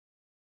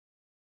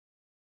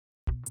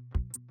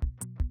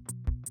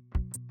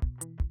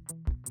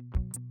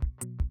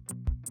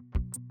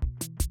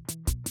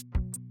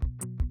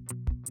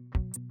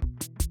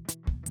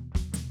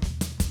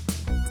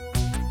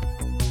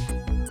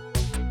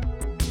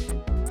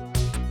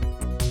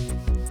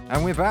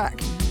And we're back.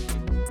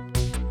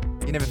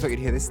 You never thought you'd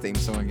hear this theme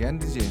song again,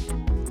 did you?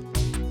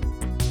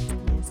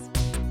 Yes.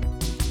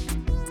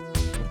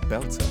 What a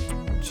belter.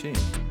 What a tune.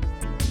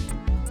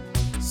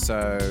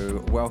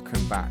 So,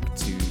 welcome back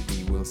to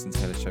the Wilson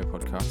Taylor Show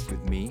podcast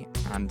with me,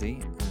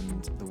 Andy,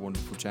 and the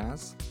wonderful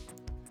Jazz.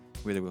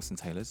 We're the Wilson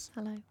Taylors.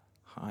 Hello.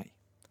 Hi.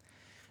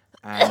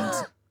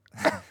 And...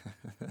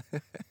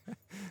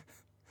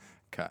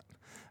 Cut.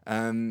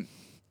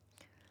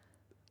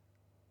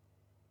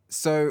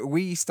 So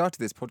we started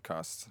this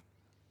podcast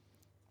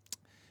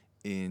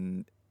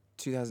in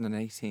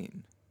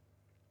 2018.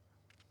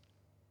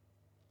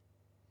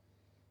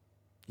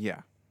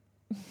 Yeah.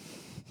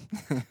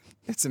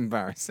 It's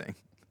embarrassing.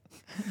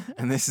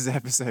 And this is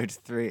episode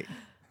 3.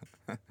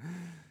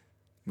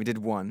 We did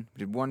one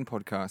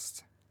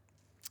podcast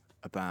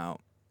about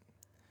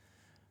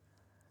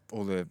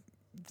all the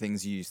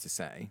things you used to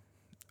say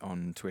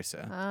on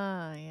Twitter.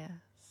 Ah, yes.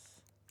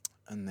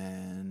 And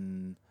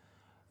then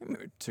we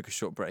took a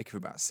short break of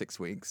about 6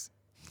 weeks.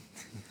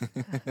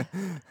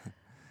 And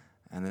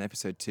then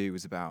episode 2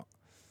 was about,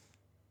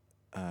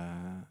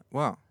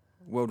 World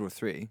War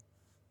III.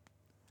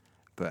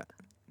 But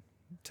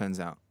turns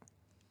out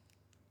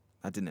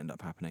that didn't end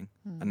up happening.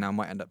 And now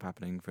might end up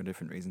happening for a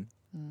different reason.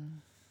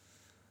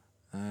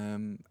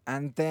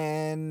 And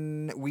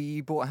then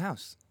we bought a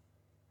house.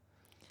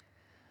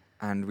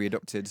 And we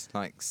adopted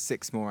like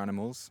 6 more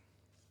animals.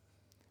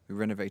 We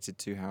renovated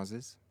 2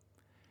 houses.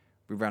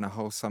 We ran a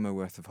whole summer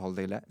worth of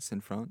holiday lets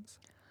in France.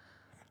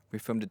 We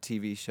filmed a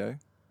TV show.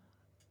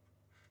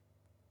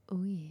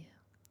 Oh,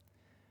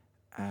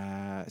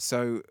 yeah.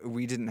 So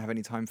we didn't have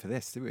any time for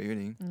this, did we,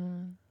 really?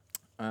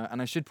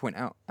 And I should point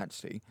out,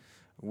 actually,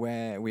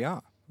 where we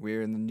are.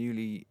 We're in the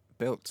newly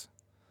built,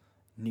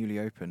 newly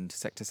opened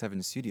Sector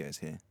 7 studios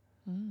here.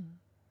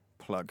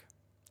 Plug.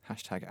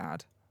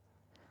 #ad.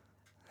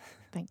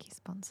 Thank you,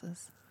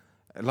 sponsors.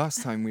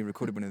 Last time we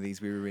recorded one of these,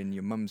 we were in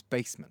your mum's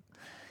basement.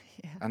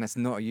 Yeah. And that's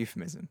not a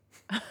euphemism.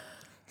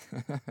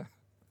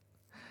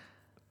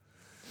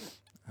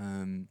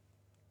 And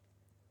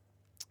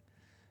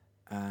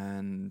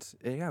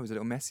yeah, it was a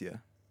little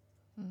messier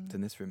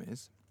than this room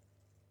is.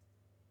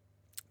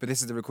 But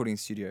this is the recording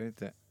studio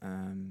that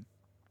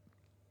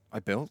I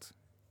built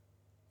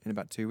in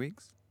about 2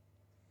 weeks.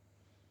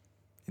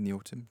 In the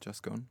autumn,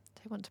 just gone.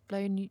 Don't want to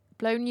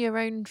blown your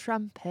own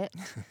trumpet.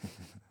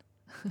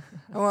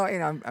 Oh, well, you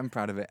know, I'm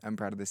proud of it. I'm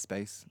proud of this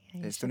space.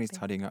 Yeah, It still needs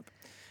tidying up.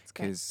 It's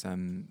great. Because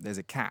there's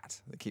a cat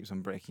that keeps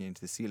on breaking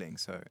into the ceiling.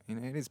 So, you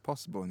know, it is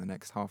possible in the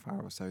next half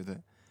hour or so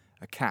that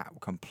a cat will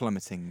come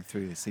plummeting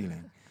through the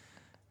ceiling.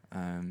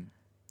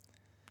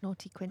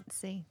 Naughty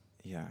Quincy.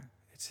 Yeah,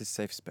 it's his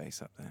safe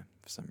space up there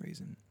for some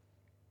reason.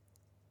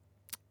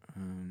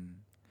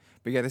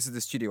 But yeah, this is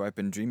the studio I've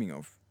been dreaming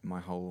of my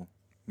whole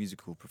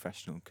musical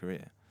professional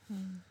career.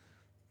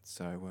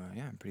 So,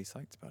 yeah, I'm pretty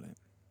psyched about it.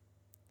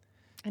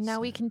 And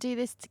now we So- can do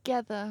this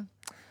together.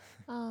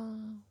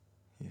 Oh.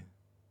 Yeah.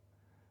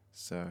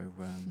 So,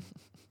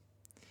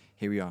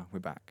 here we are. We're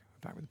back.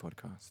 We're back with the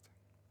podcast.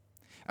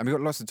 And we've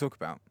got lots to talk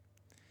about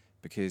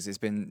because it's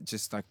been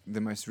just like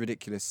the most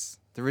ridiculous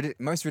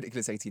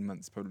 18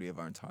 months probably of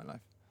our entire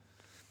life.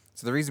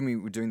 So the reason we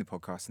were doing the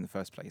podcast in the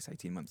first place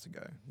 18 months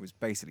ago was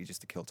basically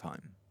just to kill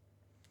time.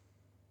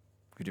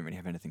 We didn't really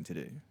have anything to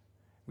do.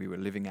 We were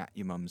living at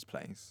your mum's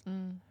place,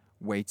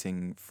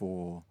 waiting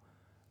for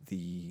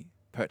the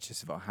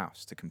purchase of our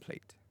house to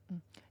complete.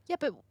 Yeah,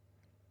 but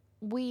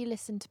we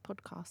listen to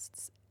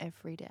podcasts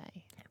every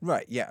day.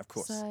 Right, yeah, of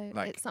course. So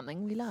it's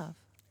something we love.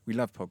 We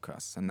love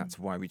podcasts, and that's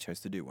why we chose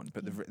to do one.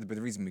 But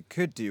the reason we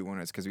could do one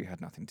is because we had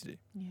nothing to do.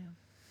 Yeah.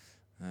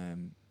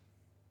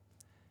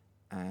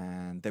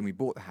 And then we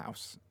bought the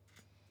house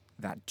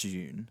that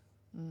June.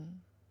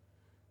 And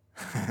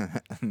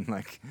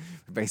like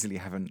we basically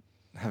haven't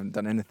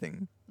done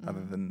anything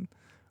other than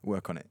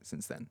work on it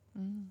since then.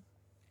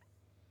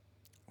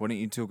 Why don't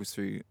you talk us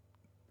through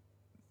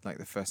like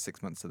the first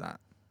 6 months of that?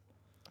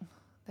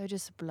 They're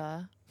just a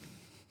blur.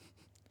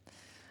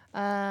 So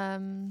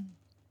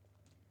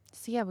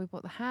yeah, we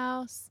bought the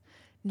house,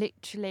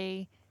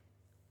 literally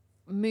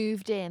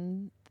moved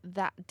in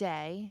that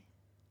day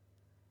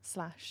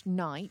 /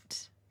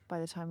 night by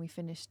the time we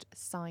finished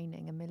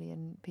signing a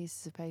million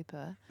pieces of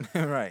paper.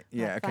 Right,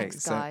 yeah, Like, okay.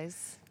 Thanks,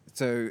 guys.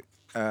 So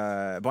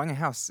buying a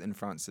house in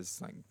France is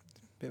like a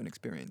bit of an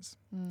experience.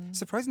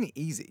 Surprisingly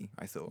easy,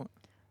 I thought.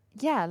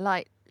 Yeah,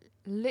 like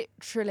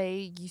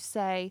literally you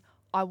say,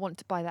 I want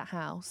to buy that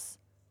house.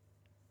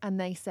 And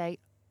they say,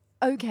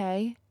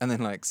 okay. And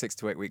then like 6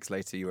 to 8 weeks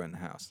later, you own the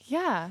house.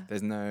 Yeah.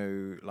 There's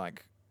no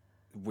like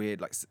weird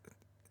like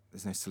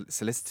there's no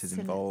solicitors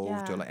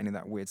involved or yeah. like any of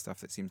that weird stuff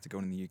that seems to go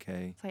on in the UK.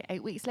 It's like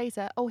 8 weeks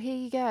later, oh, here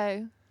you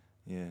go.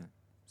 Yeah.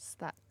 It's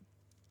that.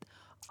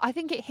 I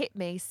think it hit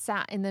me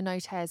sat in the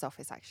notaire's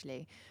office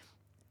actually,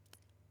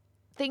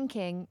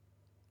 thinking,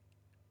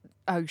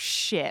 oh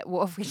shit,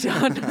 what have we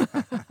done?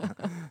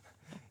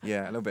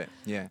 Yeah, a little bit.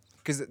 Yeah.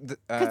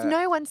 Because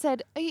no one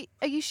said,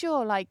 are you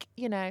sure? Like,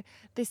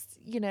 this,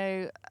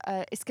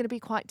 it's going to be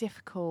quite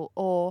difficult.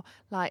 Or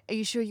like, are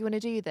you sure you want to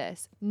do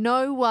this?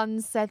 No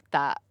one said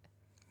that.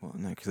 well,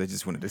 no, because they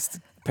just wanted us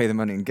to pay the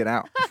money and get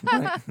out.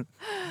 Right?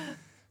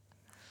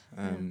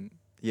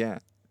 Yeah.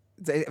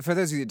 For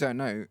those of you that don't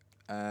know,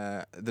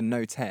 the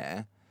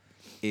notaire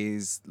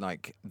is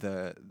like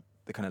the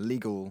kind of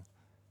legal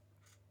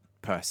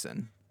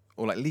person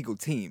or like legal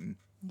team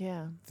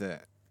Yeah.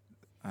 that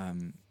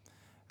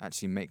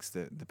actually makes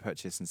the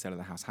purchase and sale of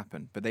the house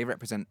happen. But they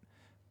represent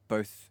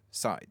both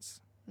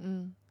sides.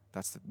 Mm.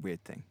 That's the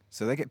weird thing.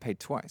 So they get paid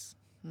twice.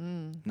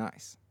 Mm.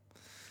 Nice.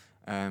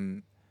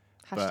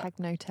 Hashtag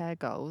notaire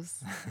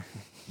goals.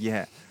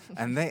 Yeah,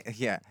 and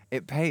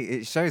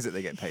it shows that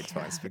they get paid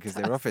twice because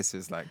their office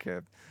is like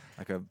a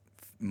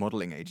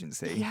modelling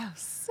agency. Yeah,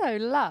 so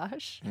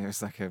lush. It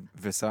was like a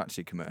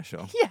Versace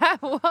commercial Yeah,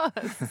 it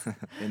was.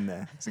 in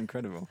there. It's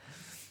incredible.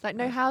 Like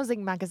no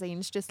housing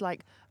magazines, just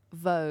like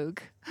Vogue.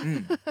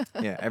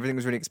 Yeah, everything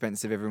was really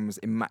expensive. Everyone was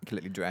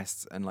immaculately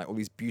dressed, and like all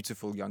these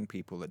beautiful young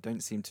people that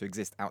don't seem to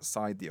exist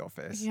outside the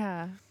office.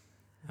 Yeah.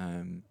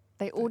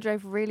 They all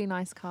drove really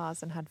nice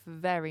cars and had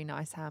very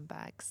nice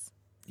handbags.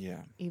 Yeah.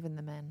 Even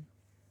the men.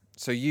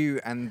 So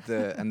you and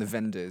the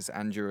vendors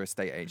and your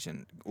estate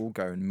agent all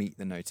go and meet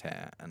the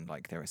notaire and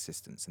like their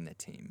assistants and their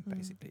team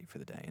basically for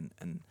the day,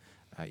 and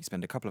you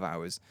spend a couple of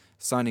hours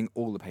signing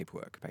all the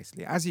paperwork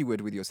basically as you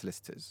would with your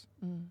solicitors,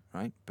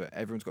 right? But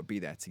everyone's got to be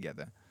there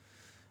together,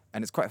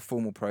 and it's quite a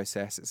formal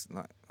process. It's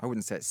like, I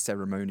wouldn't say it's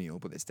ceremonial,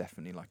 but it's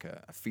definitely like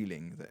a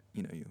feeling that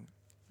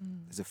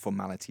there's a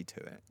formality to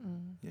it.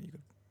 You got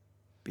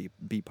to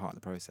be part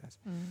of the process,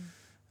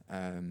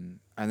 and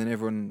then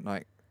everyone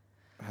like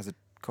has a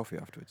coffee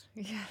afterwards.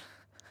 Yeah.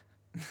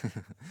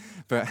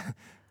 But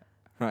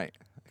right,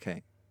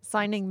 okay.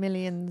 Signing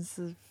millions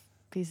of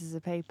pieces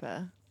of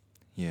paper.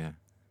 Yeah.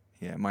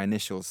 My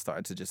initials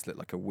started to just look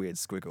like a weird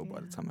squiggle by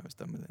the time I was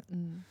done with it.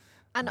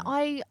 And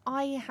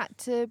I had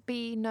to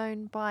be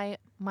known by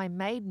my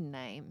maiden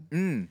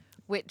name,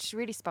 which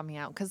really spun me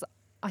out because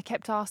I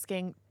kept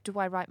asking, do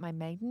I write my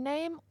maiden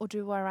name or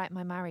do I write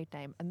my married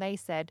name? And they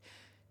said,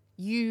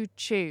 you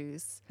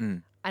choose.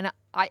 And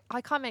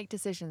I can't make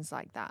decisions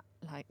like that.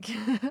 Like,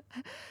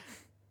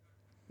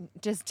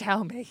 just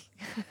tell me.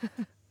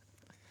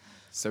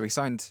 So we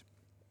signed,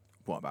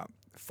 about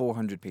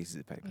 400 pieces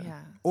of paper? Yeah.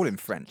 All in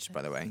French,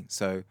 by the way.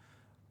 So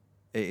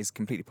it is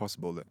completely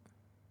possible that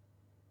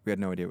we had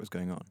no idea what was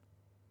going on.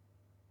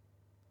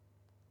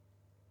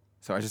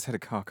 So I just had a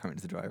car come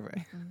into the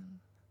driveway.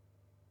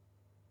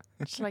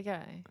 Shall I go?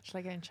 Shall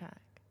I go and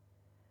check?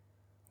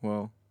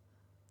 Well,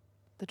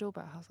 the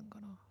doorbell hasn't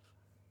gone off.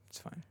 It's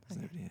fine. There's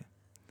nobody here.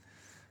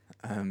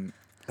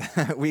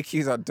 We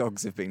accuse our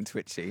dogs of being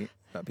twitchy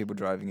about people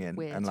driving in.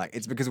 Weird. And like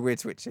it's because we're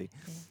twitchy.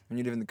 Yeah. When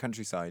you live in the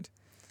countryside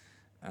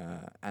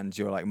and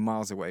you're like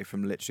miles away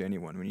from literally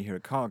anyone, when you hear a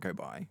car go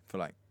by for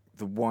like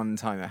the one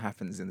time it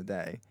happens in the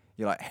day,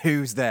 you're like,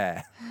 who's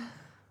there?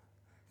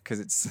 Because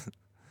it's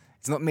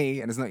not me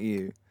and it's not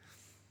you.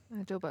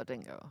 The doorbell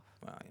didn't go off.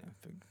 Well,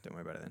 don't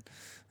worry about it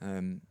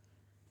then.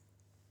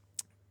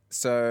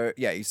 So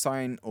yeah, you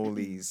sign all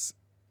these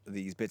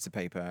bits of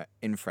paper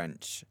in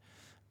French,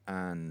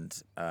 and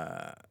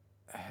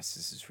this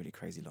is this really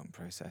crazy long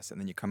process. And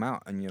then you come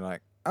out and you're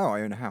like, oh,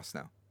 I own a house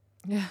now.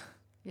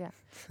 Yeah.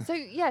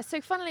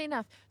 So funnily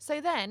enough,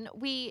 so then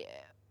we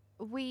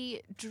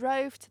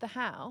drove to the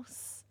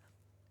house,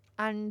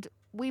 and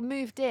we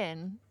moved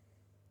in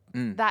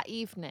that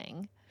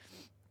evening.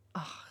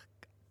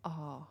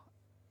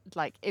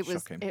 Like it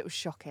was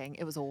shocking.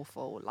 It was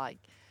awful. Like,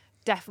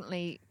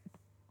 definitely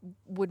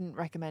wouldn't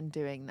recommend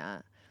doing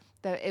that.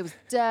 Though it was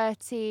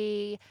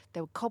dirty,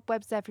 there were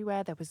cobwebs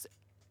everywhere, there was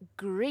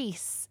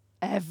grease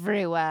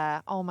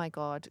everywhere. Oh my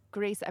God,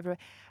 grease everywhere.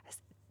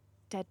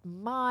 Dead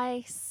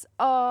mice.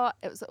 Oh,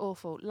 it was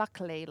awful.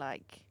 Luckily,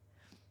 like,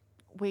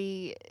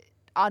 we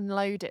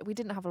unloaded. We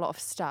didn't have a lot of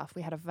stuff.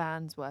 We had a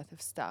van's worth of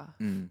stuff.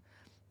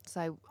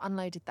 So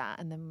unloaded that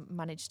and then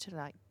managed to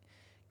like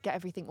get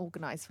everything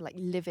organised for like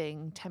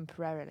living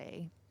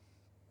temporarily.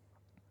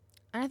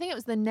 And I think it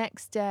was the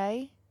next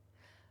day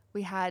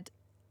we had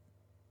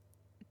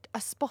a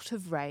spot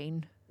of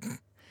rain,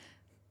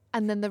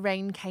 and then the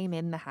rain came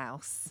in the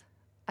house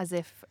as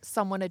if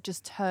someone had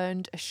just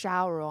turned a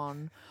shower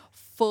on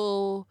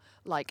full,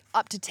 like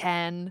up to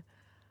 10,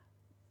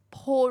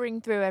 pouring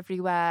through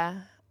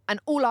everywhere, and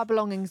all our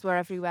belongings were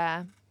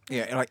everywhere.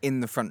 Yeah, like in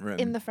the front room.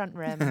 In the front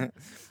room.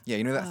 Yeah,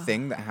 you know that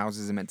thing that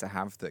houses are meant to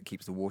have that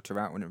keeps the water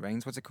out when it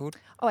rains? What's it called?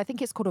 Oh, I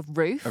think it's called a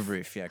roof. A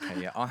roof, yeah,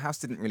 okay, yeah. Our house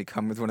didn't really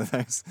come with one of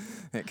those.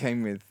 It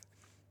came with,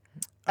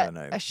 I don't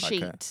know. A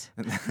sheet.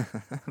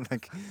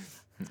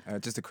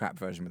 Just a crap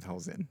version with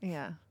holes in.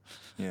 Yeah.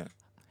 Yeah.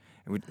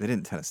 They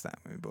didn't tell us that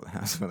when we bought the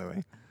house, by the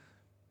way.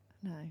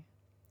 No.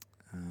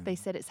 They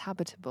said it's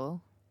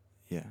habitable.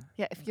 Yeah.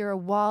 Yeah, if you're a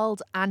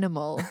wild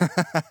animal.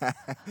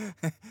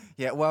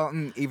 Yeah, well,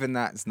 even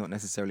that's not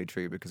necessarily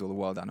true because all the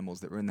wild animals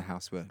that were in the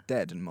house were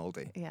dead and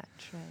mouldy. Yeah,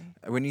 true.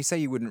 When you say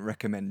you wouldn't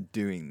recommend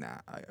doing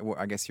that, what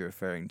I guess you're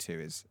referring to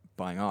is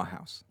buying our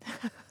house.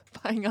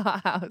 Buying our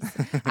house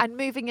and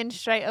moving in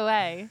straight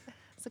away.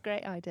 It's a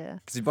great idea.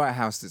 Because you buy a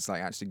house that's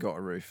like actually got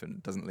a roof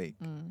and doesn't leak,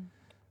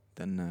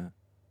 then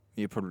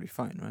you're probably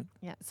fine, right?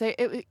 Yeah. So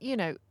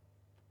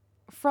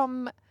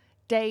from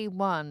day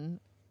one,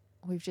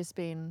 we've just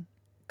been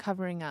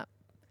covering up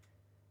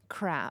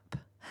crap,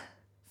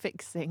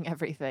 fixing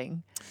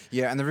everything.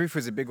 Yeah, and the roof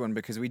was a big one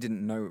because we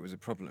didn't know it was a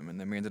problem, and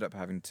then we ended up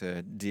having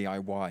to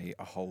DIY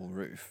a whole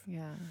roof.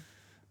 Yeah.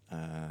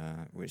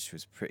 Which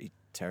was pretty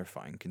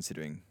terrifying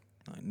considering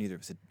neither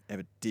of us had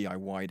ever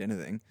DIY'd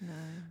anything.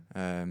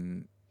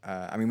 No.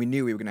 I mean, we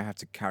knew we were going to have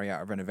to carry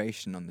out a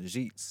renovation on the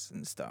sheets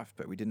and stuff,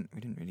 but we didn't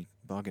really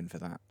bargain for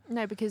that.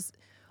 No, because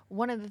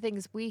one of the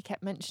things we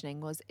kept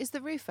mentioning was, is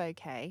the roof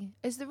okay?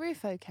 Is the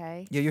roof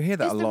okay? Yeah, you hear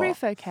that a lot. Is the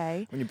roof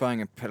okay? When you're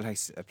buying a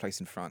place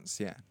in France,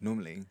 yeah,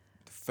 normally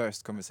the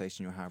first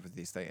conversation you'll have with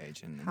the estate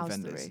agent and How's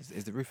the vendors roof?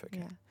 is the roof okay?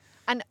 Yeah.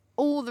 And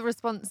all the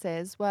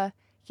responses were,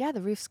 yeah,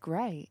 the roof's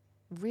great.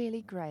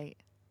 Really great.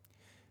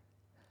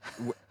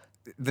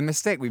 The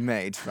mistake we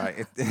made,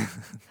 right?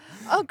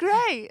 Oh,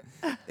 great.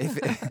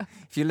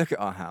 If you look at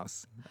our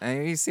house,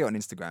 and you see it on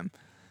Instagram,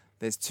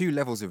 there's 2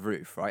 levels of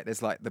roof, right?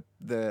 There's like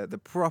the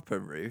proper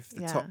roof,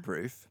 the top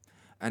roof,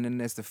 and then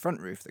there's the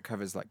front roof that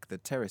covers like the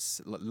terrace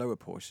lower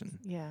portion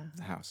of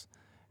the house.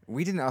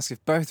 We didn't ask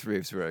if both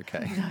roofs were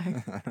okay.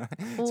 No.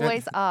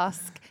 Always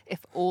ask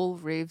if all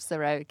roofs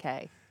are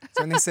okay.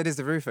 So when they said, is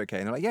the roof okay?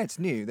 And they're like, yeah, it's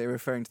new. They were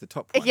referring to the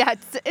top one. Yeah,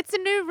 it's a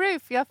new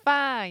roof. You're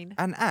fine.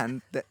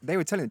 And they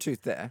were telling the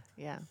truth there.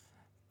 Yeah.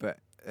 But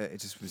it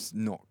just was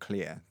not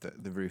clear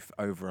that the roof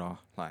over our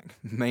like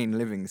main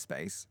living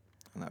space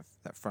and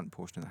that front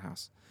portion of the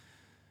house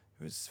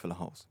was full of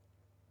holes.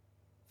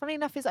 Funny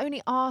enough, it's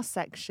only our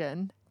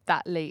section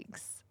that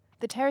leaks.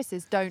 The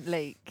terraces don't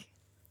leak.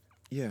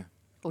 Yeah.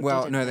 Or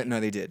Well, didn't no,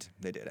 they? they did.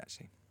 They did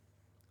actually.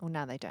 Well,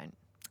 now they don't.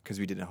 Because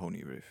we did a whole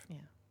new roof. Yeah.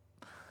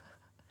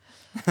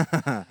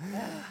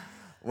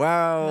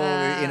 Well,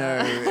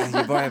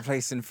 you buy a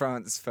place in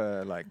France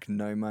for like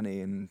no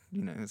money, and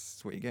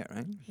that's what you get,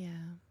 right?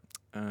 Yeah.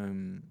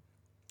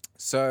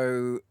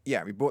 So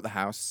yeah, we bought the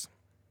house,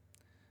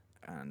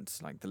 and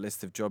like the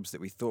list of jobs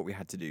that we thought we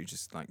had to do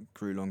just like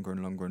grew longer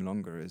and longer and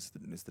longer as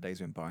the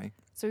days went by.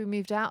 So we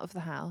moved out of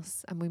the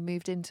house and we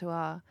moved into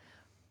our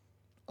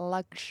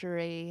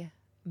luxury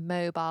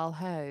mobile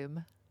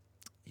home.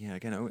 Yeah,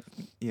 again,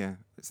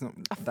 it's not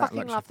I that fucking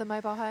luxury. love the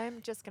mobile home.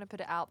 Just going to put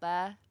it out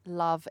there.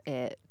 Love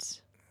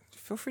it.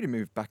 Feel free to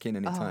move back in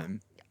any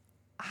time.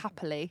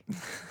 Happily.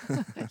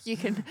 You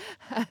can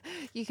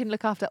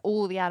look after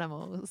all the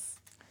animals.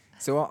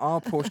 So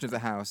our portion of the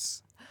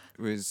house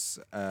was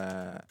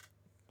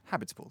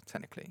habitable,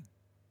 technically,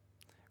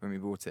 when we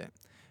bought it.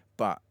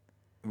 But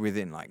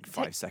within like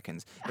 5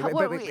 seconds.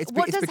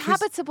 What does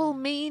habitable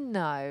mean,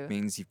 though? It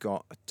means you've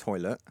got a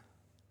toilet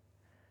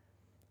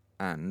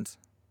and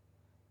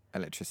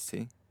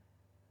electricity,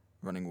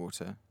 running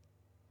water.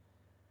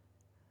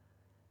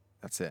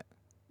 That's it.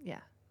 Yeah.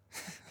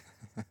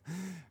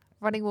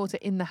 Running water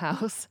in the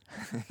house.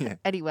 Yeah.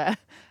 Anywhere.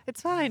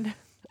 It's fine.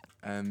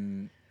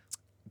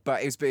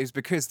 But it was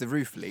because the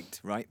roof leaked,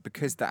 right?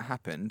 Because that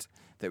happened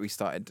that we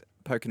started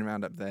poking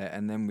around up there,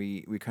 and then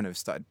we kind of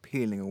started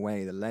peeling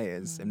away the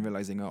layers and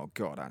realizing, oh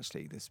God,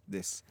 actually this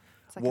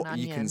It's like what an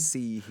you can onion.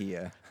 see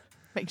here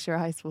Makes your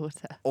eyes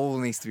water. all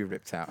needs to be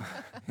ripped out.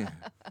 Yeah.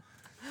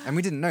 And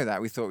we didn't know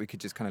that. We thought we could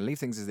just kind of leave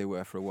things as they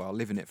were for a while,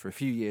 live in it for a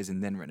few years,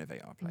 and then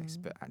renovate our place.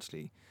 But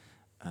actually,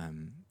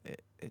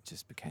 it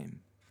just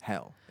became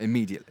hell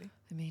immediately.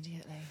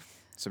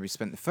 So we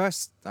spent the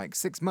first like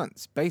 6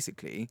 months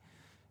basically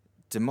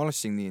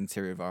demolishing the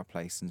interior of our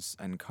place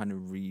and kind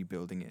of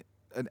rebuilding it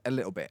a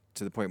little bit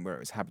to the point where it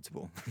was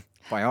habitable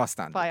by our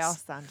standards. By our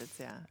standards,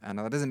 yeah. And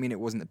that doesn't mean it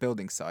wasn't a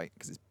building site,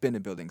 because it's been a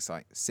building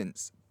site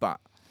since. But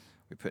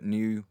we put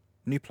new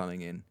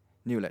plumbing in,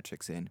 new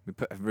electrics in. We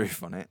put a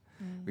roof on it.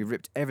 We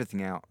ripped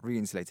everything out,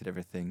 re-insulated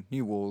everything,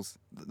 new walls,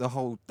 the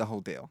whole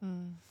deal.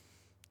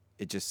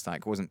 It just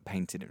like wasn't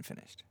painted and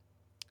finished.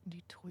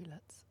 New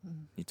toilets.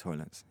 New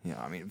toilets.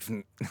 Yeah, I mean,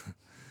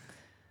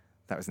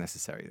 that was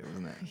necessary, though,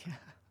 wasn't it?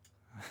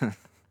 Yeah.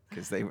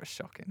 Because they were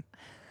shocking.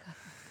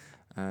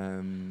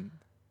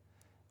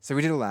 So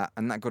we did all that,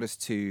 and that got us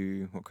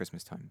to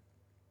Christmas time.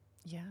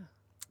 Yeah.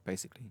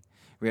 Basically,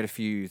 we had a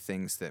few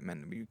things that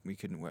meant that we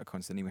couldn't work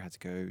constantly. We had to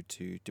go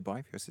to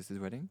Dubai for your sister's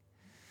wedding,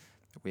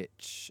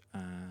 which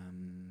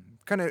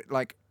kind of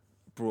like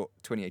brought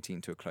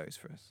 2018 to a close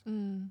for us.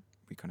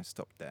 We kind of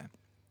stopped there,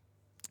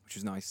 which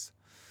was nice.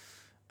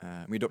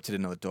 We adopted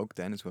another dog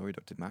then as well. We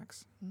adopted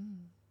Max.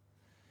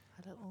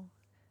 A little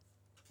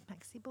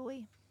Maxie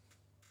boy.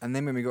 And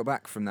then when we got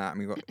back from that and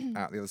we got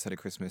out the other side of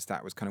Christmas,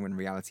 that was kind of when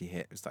reality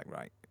hit. It was like,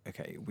 right,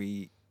 okay,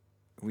 we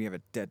have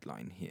a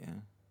deadline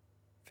here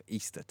for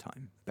Easter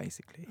time,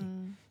 basically,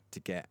 to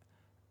get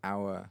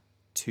our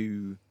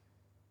 2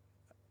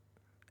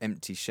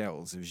 empty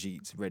shells of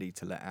gîtes ready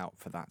to let out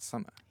for that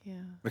summer.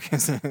 Yeah.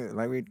 Because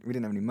like we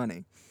didn't have any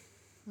money.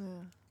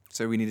 Yeah.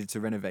 So we needed to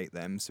renovate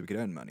them so we could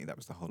earn money. That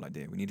was the whole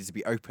idea. We needed to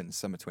be open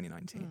summer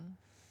 2019.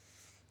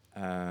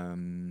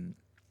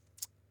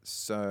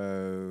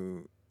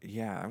 So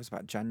yeah, that was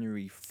about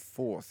January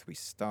 4th we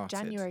started.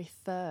 January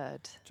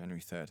 3rd,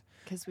 January 3rd.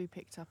 because we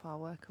picked up our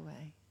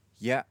workaway.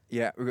 Yeah,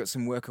 we've got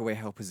some workaway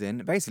helpers in.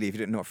 Basically, if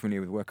you're not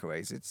familiar with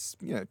workaways, it's,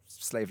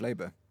 slave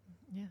labour.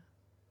 Yeah.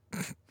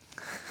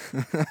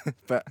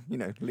 But,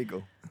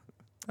 legal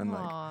and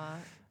Aw.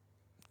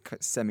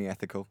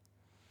 semi-ethical.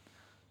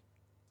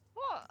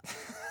 What?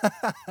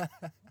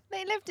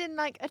 They lived in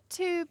like a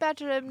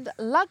 2-bedroomed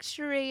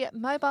luxury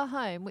mobile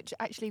home, which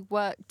actually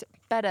worked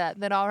better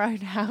than our own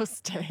house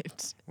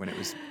did. When it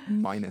was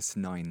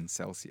 -9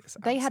 Celsius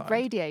They had outside.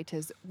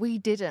 radiators. We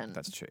didn't.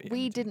 That's true. Yeah,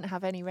 we didn't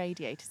have any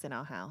radiators in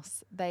our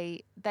house.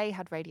 They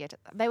had radiators.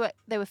 They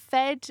were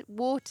fed,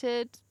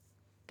 watered.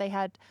 They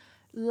had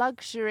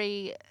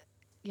luxury,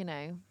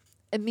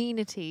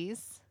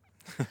 amenities.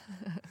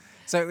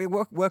 So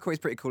Workaway is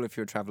pretty cool if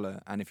you're a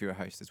traveller and if you're a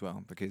host as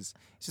well, because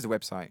it's just a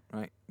website,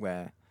 right,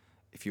 where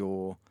if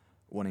you're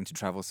wanting to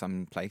travel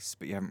some place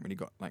but you haven't really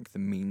got like the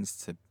means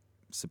to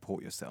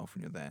support yourself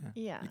when you're there,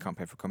 Yeah. you can't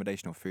pay for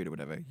accommodation or food or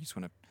whatever, you just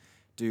want to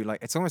do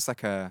like, it's almost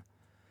like you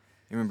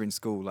remember in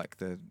school, like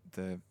the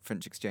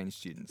French exchange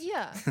students.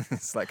 Yeah.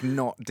 It's like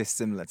not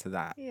dissimilar to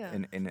that Yeah.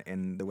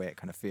 in the way it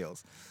kind of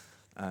feels.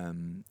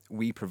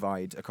 We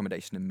provide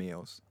accommodation and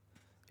meals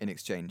in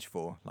exchange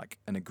for like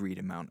an agreed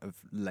amount of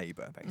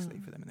labour basically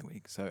for them in the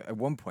week. So at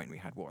one point we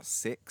had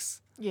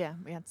 6? Yeah,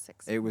 we had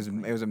 6. It was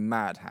a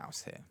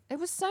madhouse here. It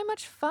was so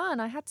much fun.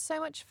 I had so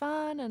much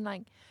fun, and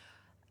like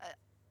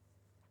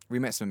We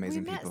met some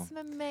amazing we met people some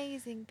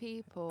amazing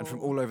people, and from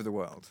all over the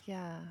world,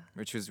 Yeah,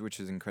 which was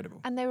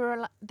incredible. and they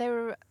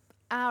were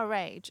our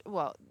age.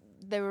 Well,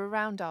 they were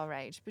around our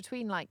age,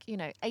 between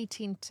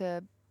 18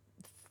 to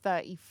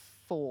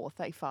 34,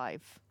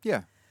 35.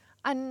 Yeah.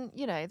 And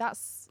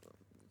that's.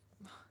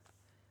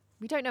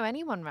 We don't know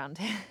anyone around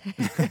here.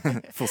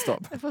 Full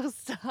stop. Full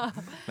stop.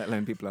 Let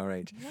alone people our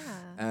age.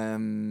 Yeah.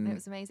 It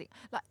was amazing.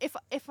 Like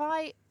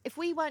if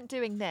we weren't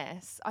doing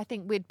this, I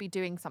think we'd be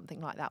doing something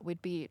like that.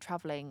 We'd be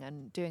traveling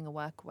and doing a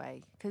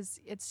workaway,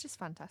 because it's just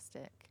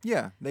fantastic.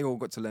 Yeah, they all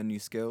got to learn new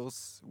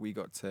skills. We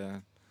got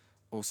to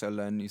also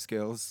learn new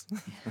skills.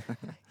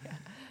 Yeah.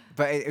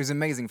 But it was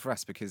amazing for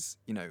us because,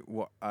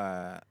 what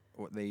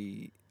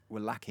they were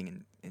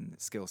lacking in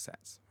skill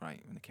sets,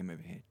 right, when they came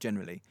over here,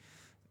 generally,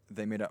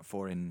 they made up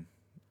for in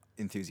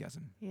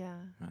enthusiasm, Yeah.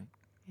 right?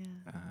 Yeah.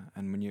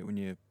 And when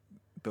you're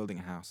building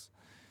a house,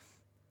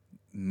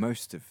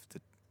 most of the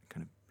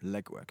kind of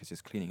legwork is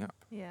just cleaning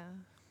up. Yeah.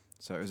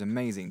 So it was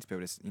amazing to be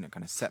able to,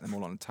 kind of set them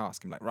all on a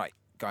task and be like, right,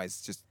 guys,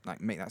 just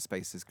like make that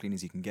space as clean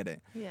as you can get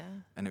it. Yeah.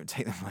 And it would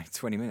take them like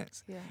 20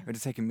 minutes. Yeah. It would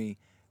have taken me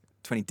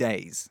 20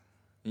 days,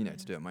 Yeah.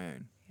 to do it on my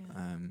own.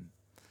 Yeah.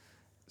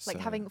 So, Like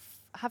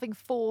having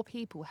 4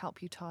 people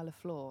help you tile a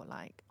floor,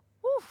 like,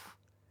 woof.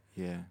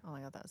 Yeah. Oh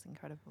my God, that was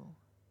incredible.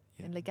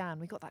 Yeah. In Legan,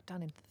 we got that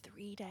done in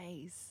 3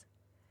 days.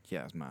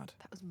 Yeah, it was mad.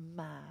 That was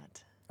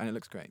mad. And it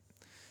looks great.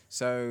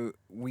 So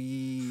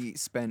we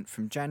spent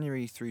from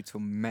January through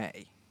till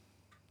May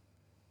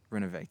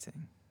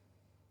renovating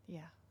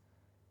Yeah.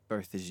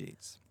 both the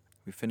gîtes.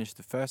 We finished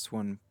the first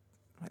one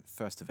like the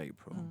 1st of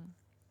April.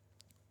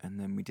 And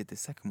then we did the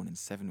second one in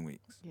 7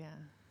 weeks. Yeah.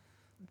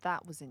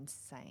 That was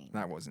insane.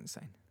 That was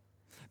insane.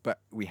 But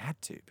we had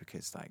to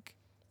because like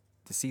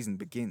the season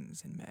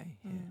begins in May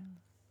here.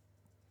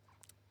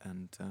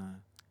 And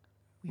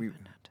We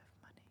ran out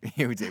of money.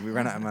 yeah, we did. We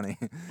ran out of money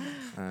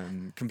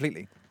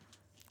completely.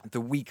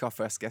 The week our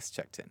first guest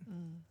checked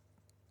in.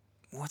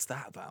 What's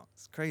that about?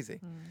 It's crazy.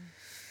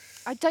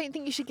 I don't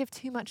think you should give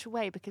too much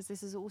away, because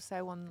this is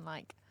also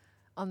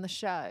on the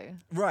show.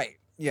 Right.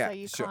 Yeah. So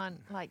you sure.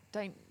 can't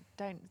don't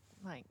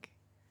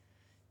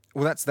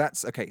Well,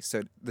 that's okay.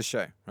 So the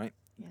show, right?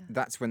 yeah.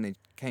 That's when they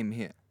came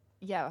here.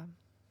 Yeah.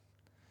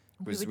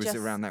 Was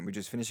around that? We were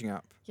just finishing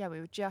up, Yeah, we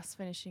were just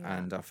finishing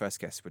and up. our first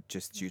guests were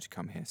just due to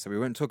come here. So we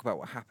won't talk about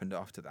what happened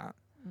after that.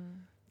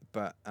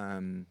 But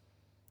a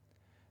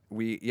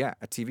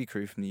TV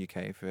crew from the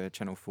UK for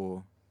Channel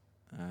 4,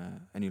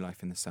 A New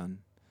Life in the Sun,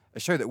 a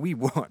show that we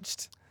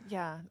watched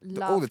Yeah, all the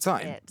loved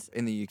time it.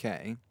 in the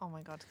UK. Oh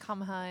my God,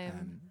 come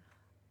home,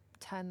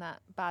 turn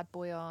that bad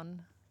boy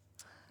on.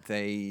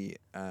 They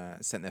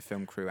sent their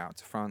film crew out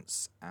to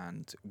France,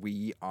 and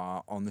we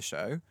are on the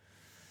show.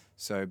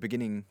 So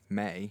beginning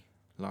May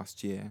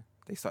last year,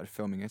 they started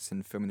filming us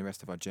and filming the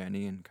rest of our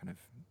journey and kind of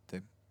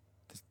the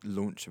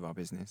launch of our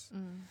business.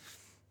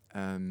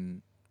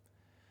 And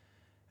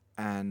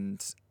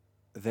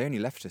they only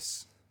left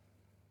us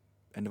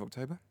end of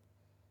October.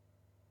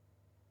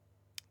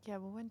 Yeah,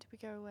 well, when did we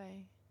go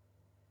away?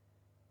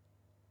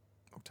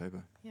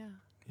 October, Yeah.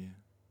 yeah.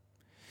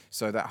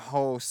 So that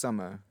whole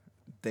summer,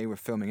 they were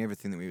filming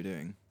everything that we were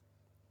doing.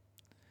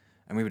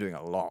 And we were doing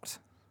a lot.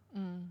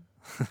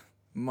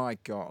 My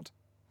God.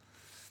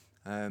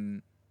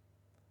 And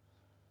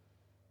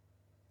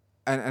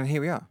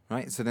here we are,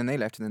 right? So then they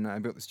left, and then I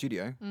built the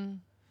studio.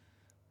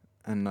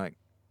 And like,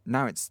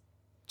 now it's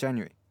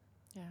January.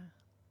 Yeah.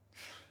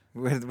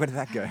 Where did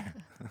that go?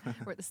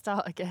 We're at the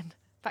start again.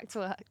 Back to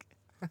work.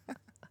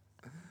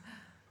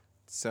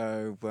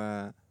 So,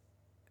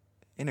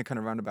 in a kind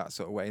of roundabout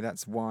sort of way,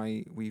 that's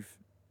why we've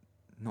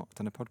not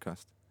done a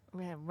podcast.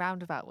 Yeah,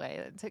 roundabout way.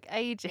 It took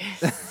ages.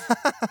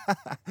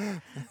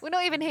 We're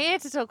not even here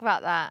to talk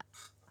about that.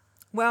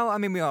 Well, I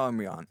mean, we are and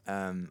we aren't.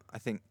 I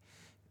think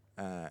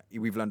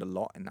we've learned a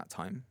lot in that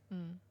time.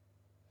 Mm.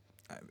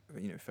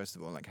 First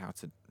of all, like how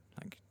to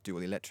do all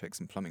the electrics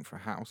and plumbing for a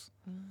house,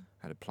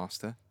 how to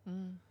plaster,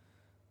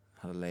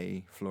 how to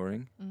lay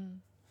flooring,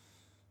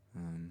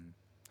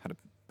 how to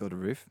build a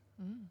roof.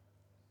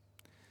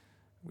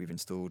 We've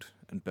installed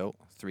and built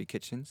 3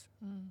 kitchens,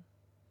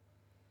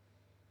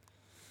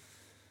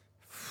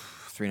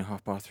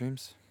 3.5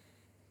 bathrooms.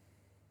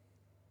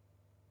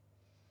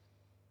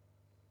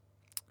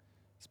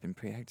 It's been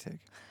pretty hectic.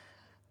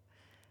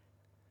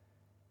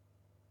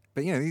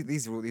 But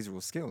these are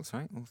all skills,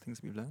 right? All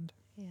things we've learned.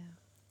 Yeah.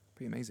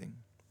 Pretty amazing.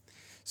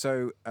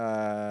 So,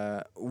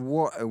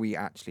 what are we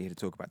actually here to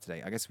talk about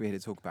today? I guess we're here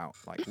to talk about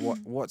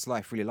what's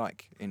life really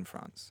like in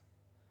France.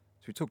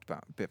 So we talked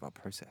about a bit of our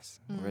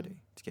process already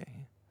to get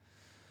here.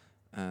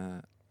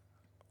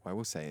 What I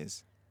will say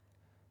is,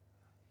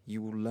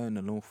 you will learn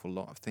an awful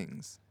lot of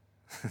things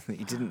that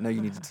you didn't know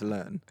you needed to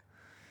learn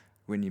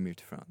when you moved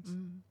to France,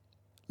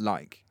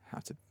 like how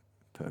to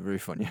put a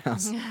roof on your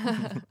house.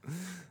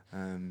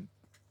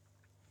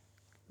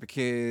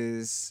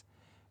 Because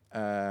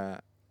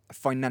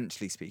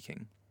financially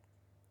speaking,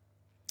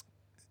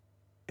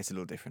 it's a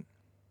little different.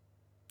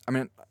 I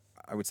mean,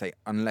 I would say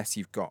unless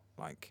you've got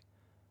a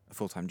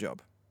full-time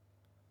job.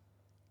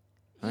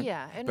 Right?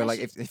 Yeah. But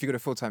if you've got a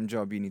full-time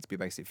job, you need to be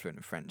basically fluent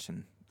in French,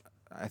 and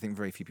I think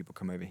very few people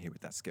come over here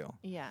with that skill.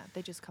 Yeah,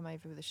 they just come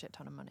over with a shit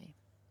ton of money.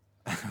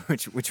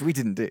 which we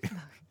didn't do.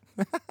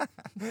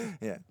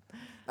 Yeah.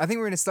 I think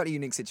we're in a slightly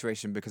unique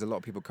situation because a lot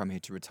of people come here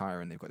to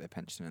retire and they've got their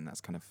pension, and that's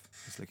kind of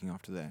just looking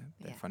after their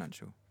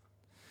financial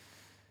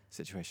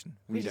situation.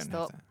 We just don't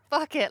have thought, that.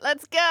 fuck it,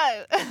 let's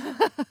go.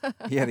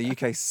 Yeah, the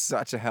UK's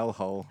such a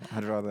hellhole.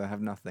 I'd rather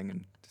have nothing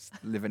and just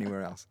live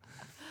anywhere else.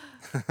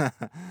 Yeah,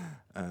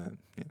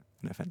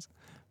 no offense,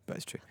 but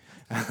it's true.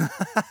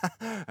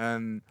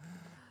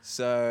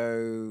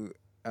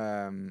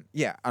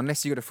 Yeah,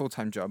 unless you got a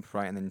full-time job,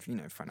 right, and then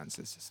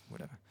finances, just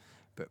whatever.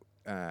 But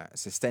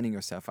sustaining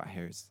yourself out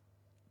here is,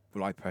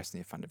 well, I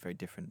personally have found it very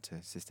different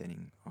to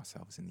sustaining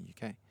ourselves in the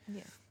UK.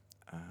 Yeah.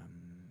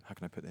 How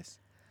can I put this?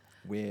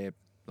 We're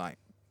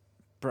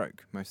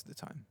broke most of the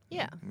time.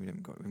 Yeah. We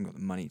haven't got the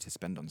money to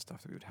spend on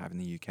stuff that we would have in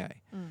the UK.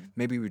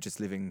 Maybe we were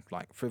just living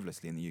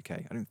frivolously in the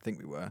UK. I don't think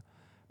we were.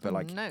 But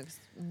no, 'cause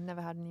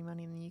never had any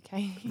money in the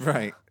UK.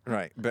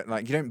 Right.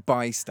 But you don't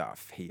buy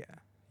stuff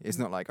here. It's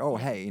not like, oh,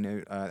 hey,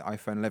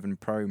 iPhone 11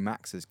 Pro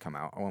Max has come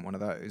out. I want one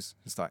of those.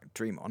 It's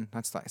dream on.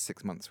 That's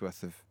 6 months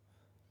worth of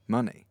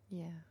money.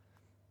 Yeah.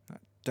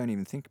 Don't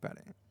even think about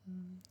it.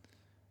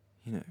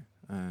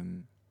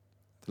 The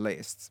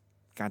latest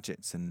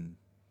gadgets and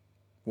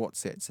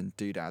what's-its and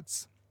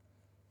doodads,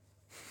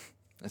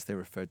 as they're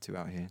referred to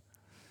out here.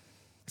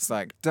 It's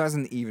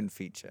doesn't even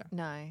feature.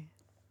 No.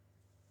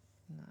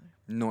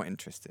 Not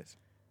interested.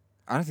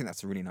 I don't think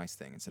that's a really nice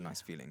thing. It's a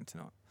nice feeling to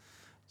not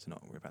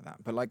worry about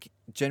that. But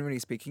generally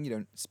speaking, you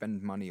don't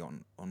spend money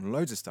on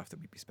loads of stuff that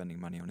we'd be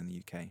spending money on in the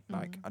UK.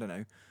 I don't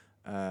know,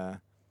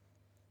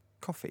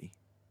 coffee.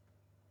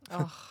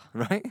 Oh.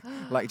 Right?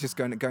 Just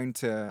going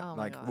to Oh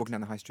my God. walking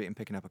down the high street and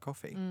picking up a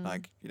coffee.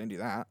 You don't do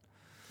that.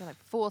 Yeah,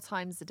 4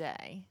 times a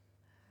day.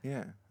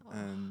 Yeah.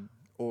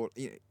 Or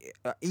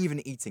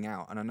even eating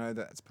out. And I know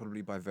that's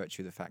probably by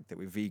virtue of the fact that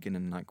we're vegan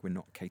and we're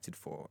not catered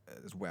for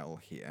as well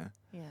here.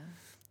 Yeah.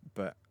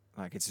 But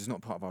it's just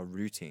not part of our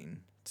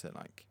routine to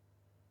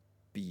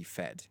be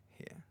fed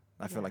here.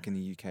 I feel like in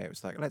the UK it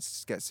was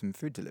let's get some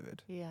food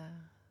delivered. Yeah.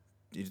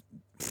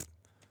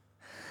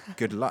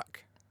 Good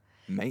luck,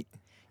 mate.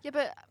 Yeah,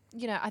 but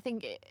I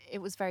think it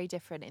was very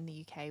different in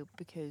the UK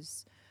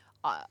because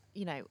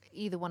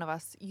either one of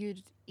us,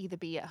 you'd either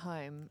be at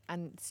home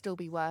and still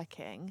be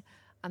working,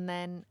 and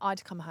then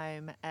I'd come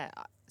home at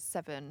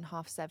 7,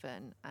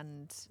 7:30,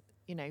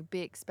 and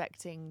be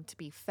expecting to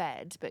be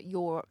fed, but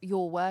you're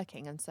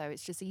working, and so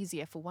it's just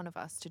easier for one of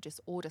us to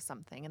just order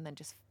something and then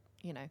just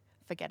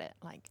forget it.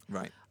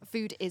 Right.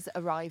 Food is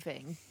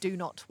arriving. Do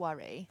not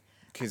worry.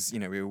 Because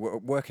we were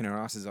working our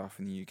asses off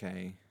in the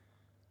UK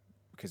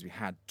because we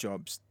had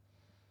jobs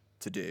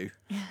to do.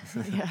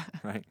 Yeah.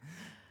 Right.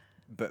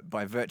 But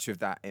by virtue of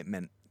that, it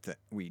meant that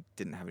we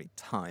didn't have any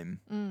time.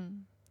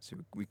 So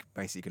we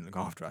basically couldn't look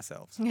after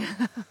ourselves.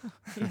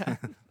 Yeah.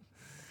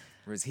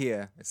 Whereas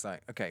here, it's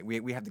okay,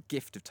 we have the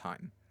gift of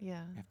time.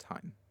 Yeah. We have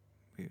time.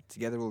 We were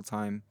together all the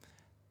time.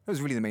 That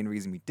was really the main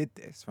reason we did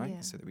this, right?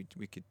 Yeah. So that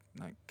we could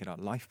get our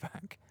life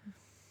back.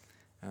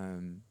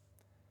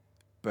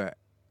 But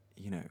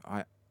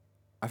I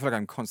feel like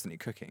I'm constantly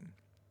cooking,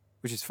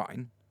 which is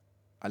fine.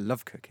 I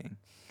love cooking,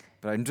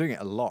 but I'm doing it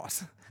a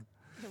lot.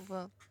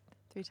 Well,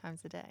 3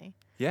 times a day.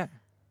 Yeah.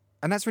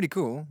 And that's really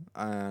cool.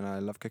 And I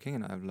love cooking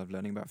and I love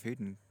learning about food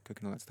and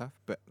cooking all that stuff.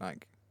 But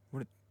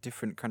what a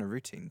different kind of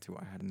routine to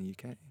what I had in the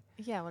UK.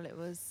 Yeah, well, it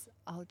was,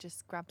 I'll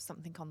just grab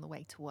something on the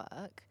way to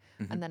work.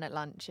 And then at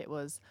lunch it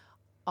was,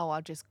 oh,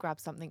 I'll just grab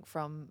something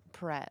from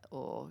Pret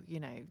or,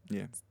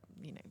 Yeah.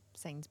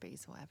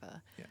 Sainsbury's or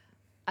whatever. Yeah.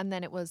 And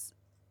then it was,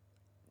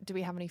 do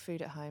we have any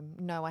food at home?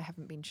 No, I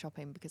haven't been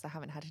shopping because I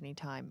haven't had any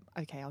time.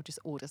 Okay, I'll just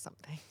order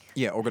something.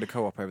 Yeah, or go to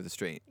Co-op over the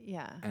street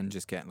Yeah. and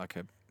just get like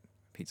a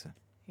pizza.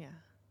 Yeah.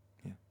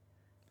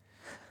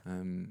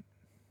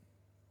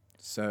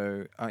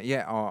 So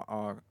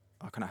our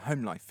kind of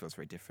home life feels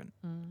very different.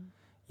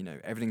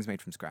 Everything's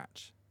made from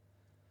scratch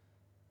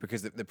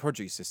because the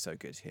produce is so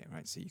good here,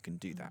 right? So you can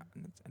do that,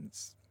 and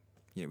it's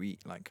we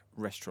eat like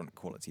restaurant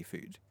quality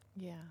food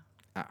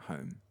at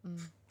home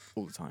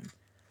all the time,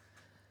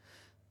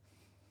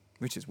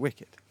 which is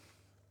wicked.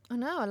 I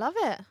know, I love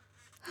it.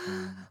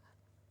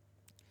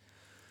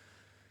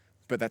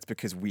 But that's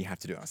because we have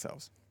to do it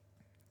ourselves.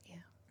 Yeah.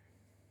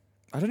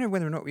 I don't know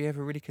whether or not we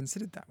ever really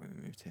considered that when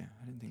we moved here.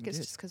 I don't think we It's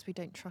did. just because we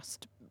don't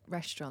trust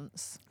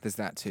restaurants. There's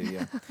that too,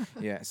 yeah.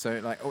 Yeah, so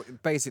like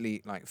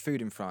basically like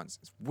food in France,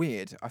 it's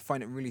weird. I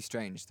find it really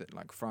strange that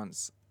like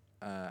France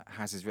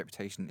has its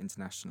reputation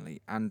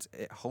internationally and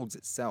it holds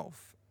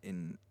itself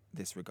in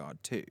this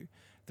regard too,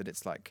 that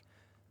it's like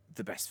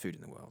the best food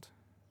in the world.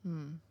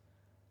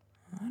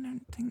 I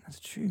don't think that's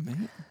true,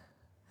 mate.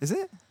 Is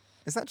it?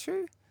 Is that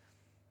true?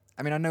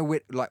 I mean, I know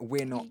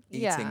we're not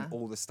eating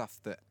all the stuff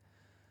that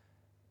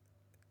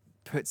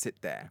puts it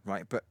there,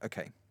 right? But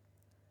okay,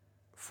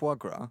 foie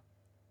gras,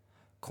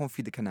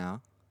 confit de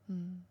canard,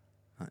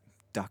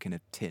 duck in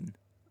a tin.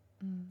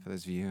 For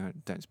those of you who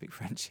don't speak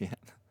French yet,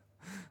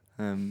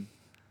 and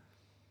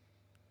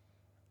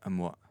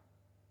what?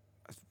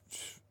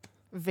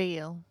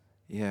 Veal.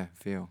 Yeah,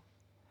 veal.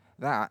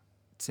 That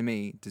to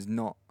me does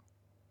not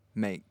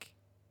make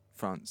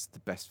France the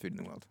best food in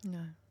the world.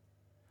 No.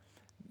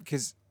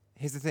 Because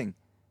here's the thing,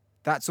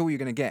 that's all you're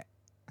gonna get.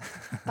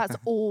 That's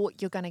all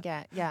you're gonna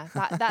get. Yeah.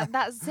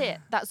 That's it.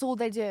 That's all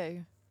they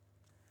do.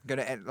 Go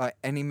to like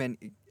any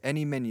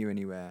menu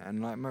anywhere,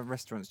 and like my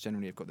restaurants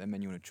generally have got their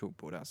menu on a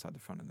chalkboard outside the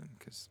front of them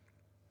because,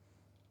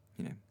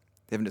 they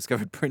haven't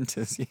discovered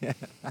printers yet.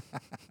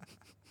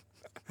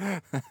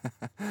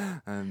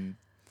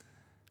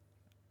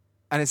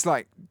 And it's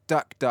like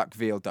duck,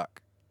 veal,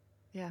 duck.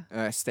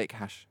 Yeah. Steak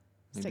hash.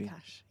 Maybe. Steak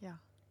hash. Yeah.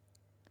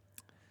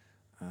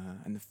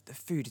 And the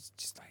food is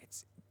just like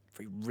it's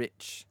very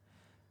rich.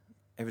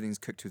 Everything's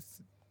cooked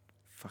with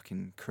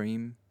fucking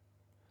cream.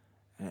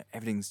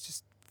 Everything's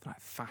just like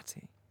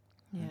fatty.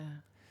 Yeah.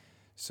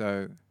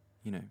 So,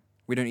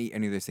 we don't eat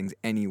any of those things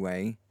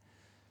anyway,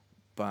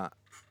 but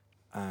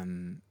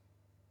I'm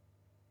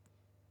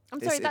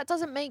sorry, that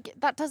doesn't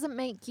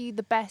make you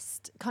the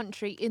best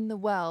country in the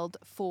world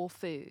for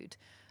food.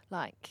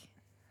 Like,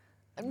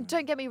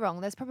 don't get me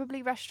wrong, there's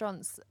probably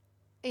restaurants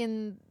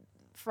in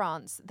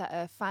France that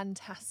are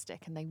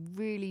fantastic and they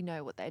really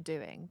know what they're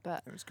doing,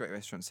 but there's great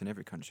restaurants in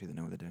every country that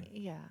know what they're doing.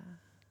 yeah.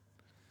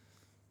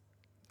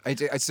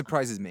 It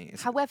surprises me.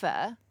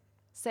 However,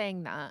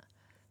 saying that,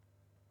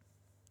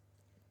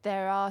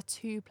 there are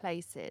two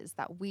places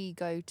that we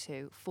go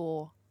to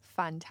for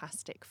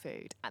fantastic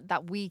food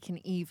that we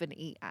can even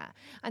eat at.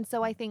 And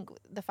so I think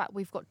the fact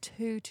we've got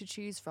two to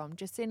choose from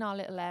just in our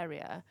little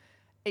area,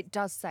 it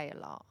does say a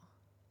lot.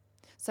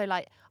 So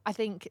like, I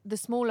think the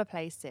smaller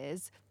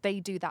places, they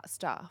do that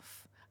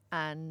stuff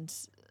and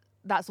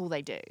that's all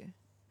they do.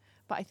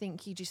 But I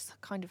think you just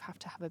kind of have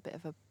to have a bit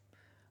of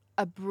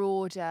a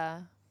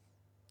broader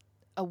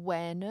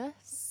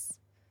awareness.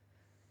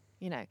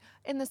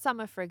 In the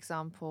summer, for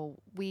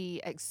example, we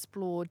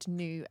explored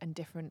new and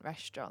different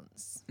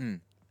restaurants.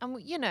 And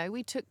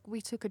we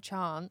took a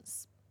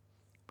chance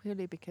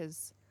purely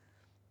because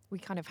we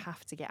kind of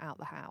have to get out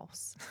the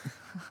house.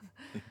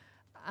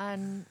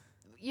 And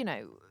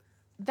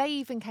they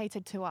even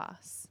catered to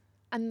us,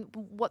 and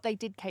what they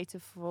did cater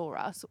for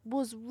us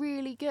was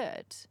really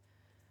good.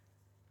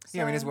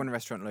 Yeah, I mean, there's one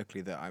restaurant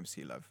locally that I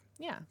absolutely love.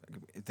 Yeah,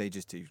 they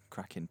just do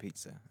cracking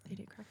pizza. They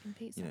do cracking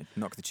pizza.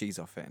 Knock the cheese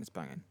off it and it's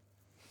banging.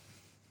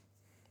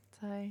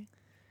 So,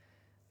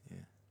 yeah.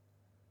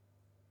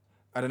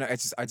 I don't know. I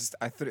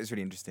thought it was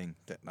really interesting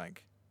that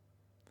like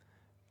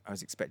I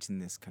was expecting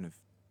this kind of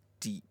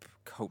deep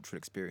cultural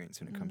experience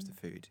when it comes to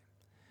food,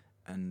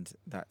 and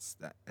that's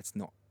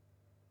not.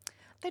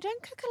 They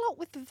don't cook a lot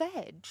with the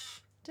veg,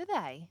 do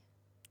they?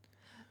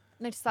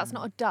 Notice that's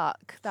not a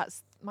duck.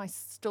 That's my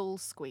stool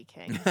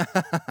squeaking.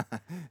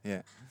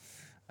 Yeah.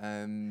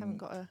 Haven't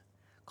got a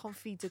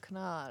confit de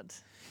canard.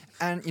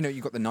 And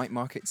you've got the night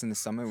markets in the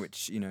summer,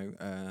 which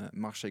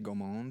marché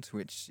gourmand,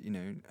 which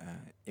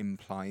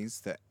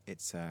implies that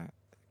it's a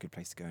good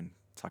place to go and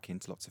tuck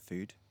into lots of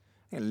food.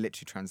 I think it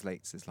literally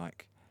translates as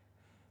like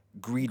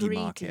greedy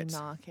market.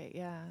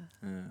 Yeah.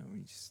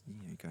 You just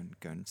go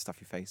and stuff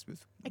your face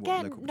with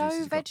again, what local no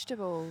producers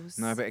vegetables.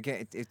 No, but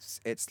again,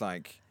 it's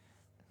like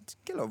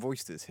get a lot of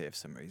oysters here for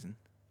some reason.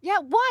 Yeah,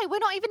 why? We're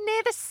not even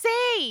near the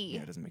sea.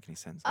 Yeah, it doesn't make any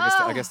sense.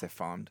 I guess they're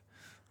farmed.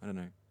 I don't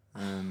know.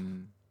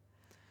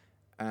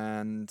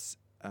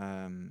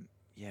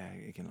 Yeah,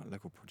 again, like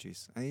local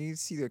produce. And you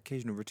see the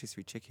occasional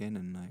rotisserie chicken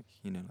and like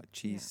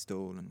cheese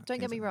stall and. Don't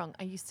get me wrong.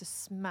 I used to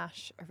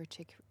smash a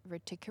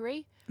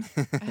rotisserie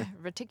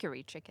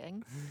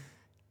chicken.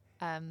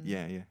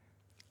 Yeah, yeah.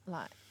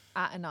 like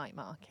at a night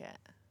market.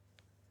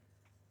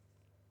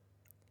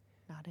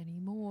 Not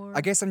anymore.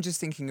 I guess I'm just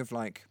thinking of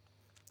like,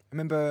 I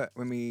remember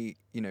when we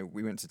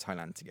went to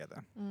Thailand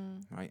together,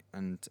 right?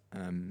 And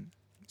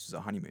this was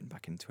our honeymoon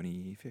back in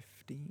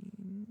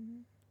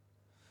 2015.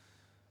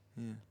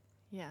 Yeah.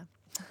 Yeah.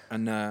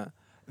 And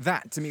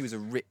that to me was a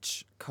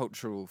rich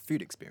cultural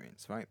food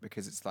experience, right?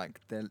 Because it's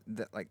like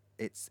like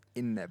it's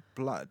in their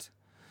blood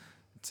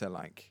to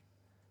like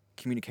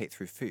communicate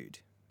through food.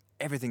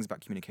 Everything's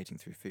about communicating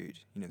through food.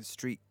 You know, the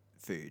street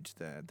food,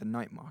 the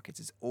night markets,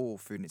 it's all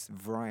food and it's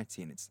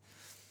variety and it's,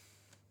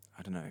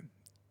 I don't know.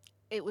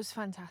 It was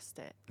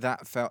fantastic.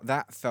 That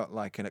felt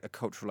like a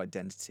cultural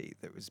identity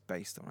that was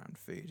based around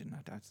food, and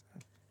I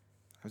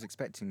was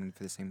expecting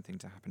for the same thing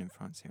to happen in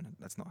France here, and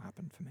that's not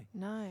happened for me.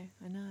 No,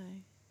 I know.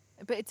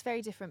 But it's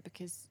very different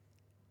because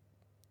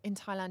in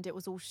Thailand it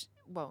was all,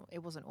 well,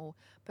 it wasn't all,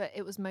 but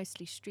it was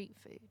mostly street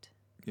food.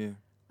 Yeah.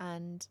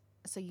 And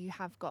so you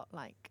have got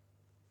like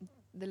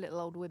the little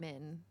old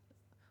women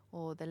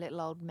or the little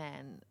old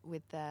men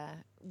with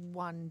their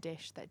one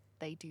dish that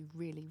they do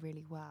really,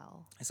 really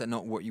well. Is that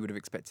not what you would have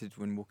expected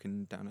when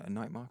walking down at a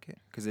night market?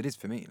 Because it is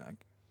for me,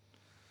 like.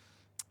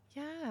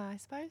 Yeah, I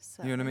suppose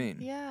so. You know what I mean?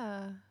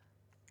 Yeah.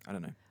 I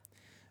don't know.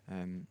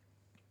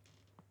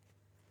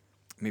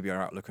 Maybe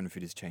our outlook on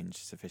food has changed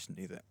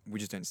sufficiently that we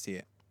just don't see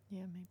it.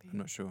 Yeah, maybe. I'm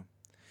not sure.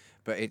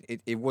 But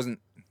it wasn't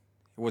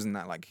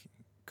that like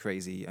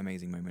crazy,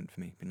 amazing moment for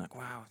me. Being like,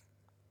 wow,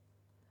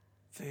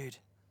 food.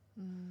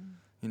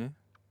 You know?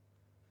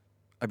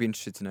 I'd be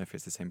interested to know if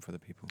it's the same for other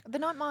people. The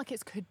night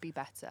markets could be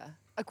better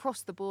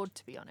across the board,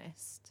 to be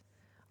honest,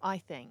 I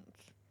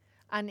think.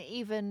 And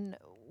even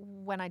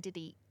when I did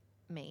eat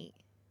meat,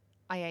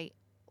 I ate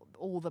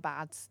all the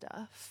bad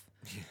stuff.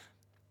 Yeah.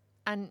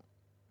 And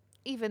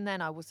even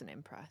then I wasn't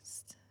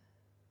impressed.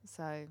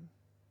 So,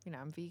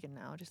 I'm vegan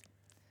now. I just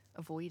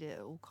avoid it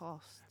at all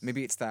costs.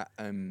 Maybe it's that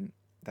thing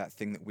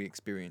that we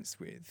experienced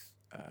with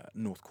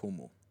North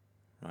Cornwall,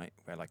 right?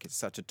 Where like it's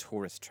such a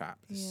tourist trap.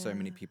 There's so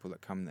many people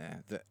that come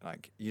there that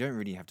like you don't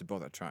really have to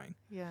bother trying.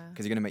 Yeah.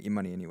 Because you're going to make your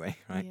money anyway,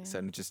 right? Yeah.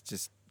 So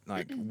just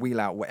like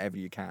wheel out whatever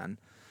you can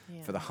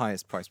for the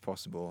highest price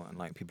possible, and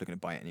like people are going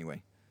to buy it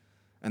anyway,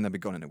 and they'll be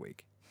gone in a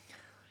week.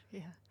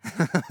 Yeah.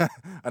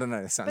 I don't know.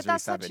 It sounds But really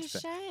that's savage.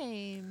 such a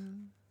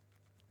shame.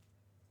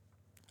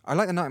 I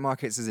like the night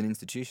markets as an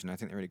institution. I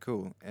think they're really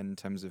cool in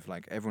terms of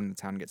like everyone in the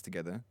town gets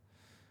together,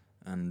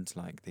 and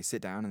like they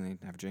sit down and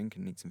they have a drink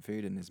and eat some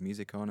food and there's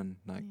music on and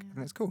like I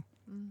think it's cool.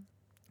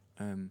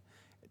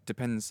 It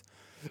depends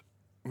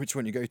which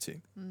one you go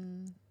to.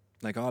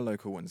 Like our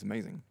local one's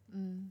amazing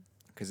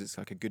because it's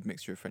like a good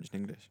mixture of French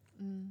and English,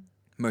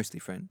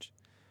 mostly French.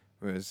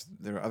 Whereas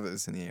there are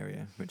others in the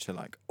area which are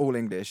like all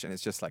English and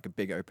it's just like a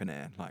big open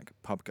air, like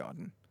pub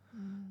garden.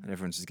 And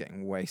everyone's just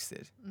getting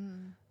wasted.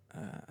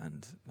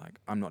 And like,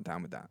 I'm not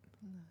down with that.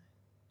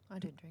 No, I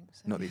don't drink.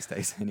 So. Not these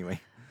days anyway.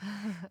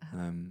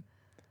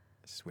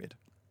 It's just weird.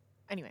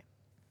 Anyway.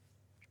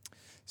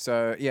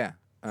 So yeah,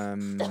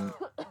 that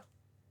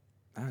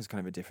was kind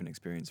of a different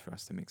experience for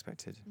us than we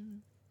expected.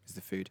 Is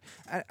the food.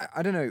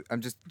 I don't know, I'm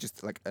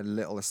just like a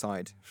little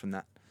aside from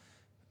that.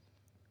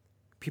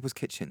 People's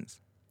kitchens.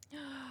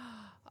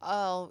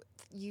 Oh,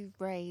 you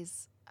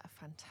raise a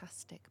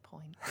fantastic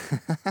point.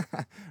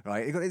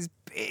 Right, you've got these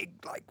big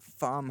like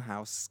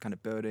farmhouse kind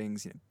of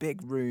buildings,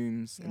 big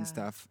rooms and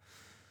stuff.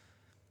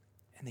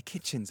 And the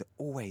kitchens are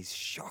always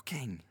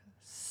shocking.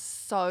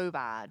 So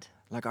bad.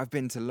 Like I've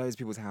been to loads of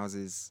people's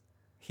houses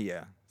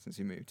here since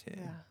we moved here.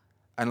 Yeah.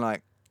 And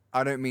like,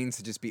 I don't mean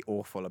to just be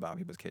awful about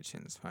people's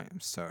kitchens, right?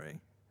 I'm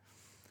sorry.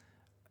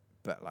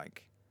 But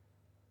like,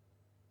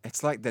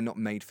 it's like they're not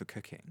made for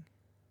cooking.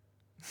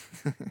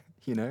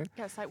 Yeah,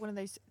 it's like one of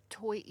those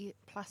toy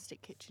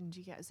plastic kitchens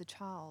you get as a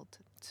child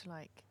to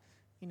like,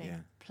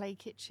 play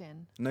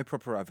kitchen. No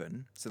proper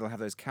oven. So they'll have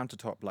those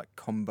countertop like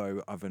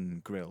combo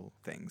oven grill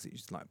things that you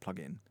just like plug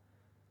in.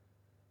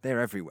 They're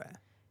everywhere.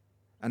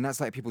 And that's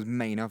like people's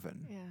main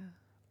oven. Yeah.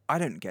 I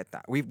don't get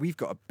that. We've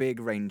got a big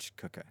range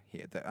cooker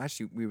here that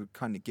actually we were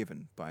kind of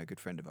given by a good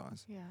friend of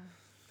ours. Yeah.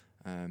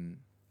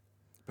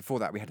 Before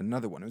that, we had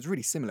another one. It was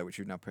really similar, which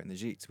we've now put in the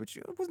Jeets, which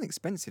wasn't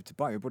expensive to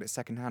buy. We bought it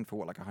secondhand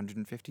for, like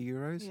 150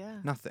 euros? Yeah.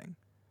 Nothing.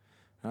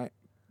 Right?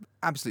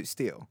 Absolute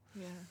steal.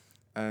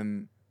 Yeah.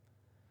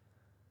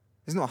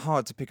 It's not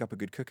hard to pick up a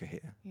good cooker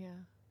here.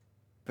 Yeah.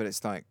 But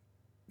it's like,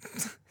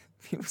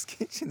 people's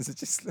kitchens are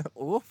just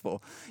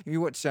awful. If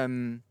you watch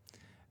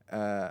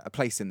A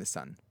Place in the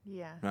Sun,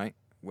 Yeah. right?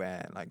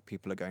 Where like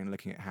people are going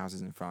looking at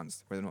houses in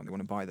France, whether or not they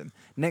want to buy them.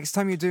 Next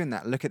time you're doing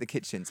that, look at the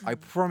kitchens. I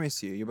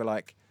promise you'll be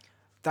like,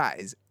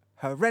 that is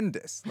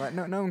horrendous. Like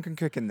no one can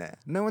cook in there.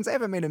 No one's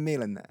ever made a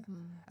meal in there.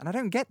 And I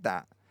don't get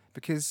that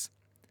because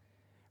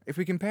if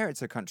we compare it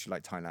to a country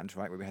like Thailand,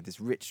 right, where we had this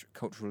rich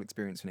cultural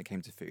experience when it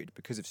came to food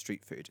because of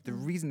street food, the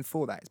reason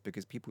for that is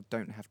because people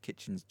don't have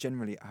kitchens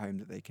generally at home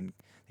that they can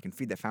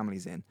feed their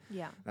families in.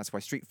 Yeah. That's why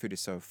street food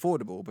is so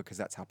affordable because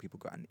that's how people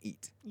go out and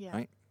eat. Yeah.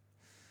 Right?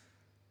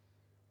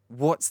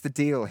 what's the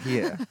deal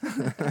here?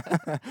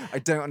 I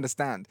don't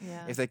understand.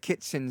 Yeah. If their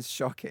kitchen's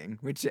shocking,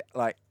 which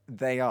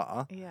they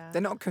are, Yeah.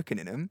 they're not cooking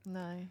in them. No.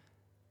 Are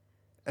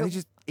But they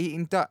just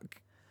eating duck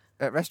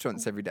at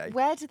restaurants every day?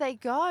 Where do they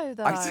go,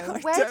 though? I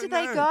Where don't do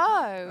they know.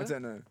 go?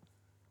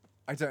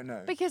 I don't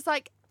know. Because,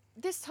 like,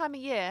 this time of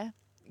year,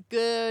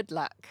 good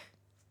luck.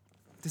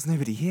 There's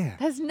nobody here.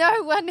 There's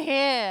no one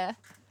here.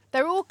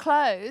 They're all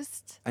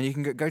closed. And you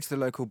can go to the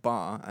local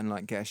bar and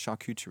like get a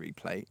charcuterie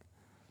plate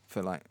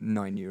for like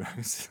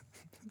 €9.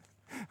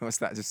 What's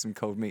that? Just some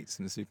cold meats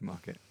from the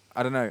supermarket.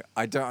 I don't know.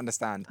 I don't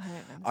understand.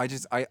 I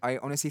don't know. I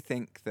honestly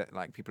think that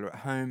like people are at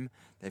home,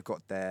 they've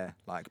got their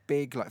like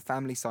big like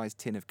family-sized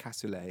tin of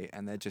cassoulet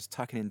and they're just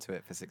tucking into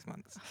it for 6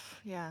 months.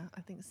 Yeah,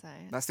 I think so.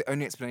 That's the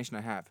only explanation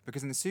I have.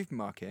 Because in the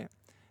supermarket,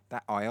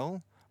 that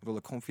aisle with all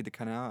the confit de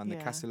canard and the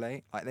Yeah.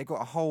 cassoulet, like they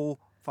got a whole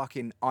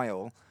fucking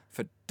aisle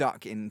for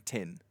duck in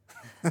tin.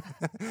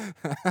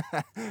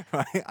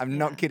 Right? I'm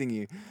not Yeah. kidding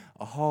you.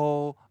 A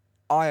whole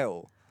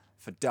aisle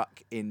for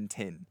duck in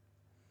tin.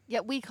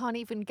 Yet we can't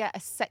even get a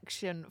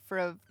section for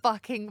a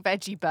fucking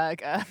veggie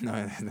burger.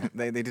 No,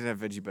 they did have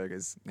veggie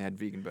burgers. They had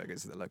vegan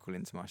burgers at the local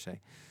Intermarché,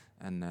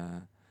 and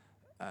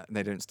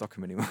they don't stock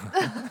them anymore.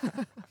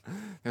 There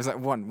was like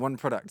one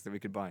product that we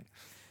could buy,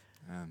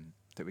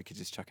 that we could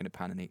just chuck in a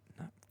pan and eat.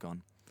 No,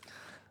 gone.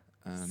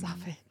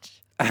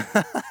 Savage.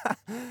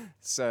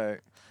 So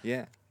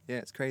yeah,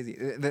 it's crazy.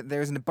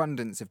 There is an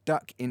abundance of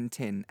duck in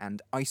tin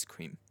and ice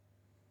cream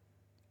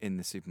in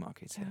the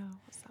supermarkets here. Oh,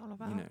 what's that all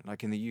about? You know,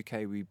 like in the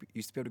UK, we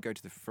used to be able to go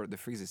to the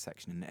freezer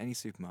section in any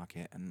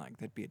supermarket, and like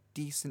there'd be a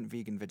decent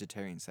vegan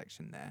vegetarian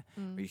section there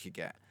where you could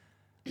get.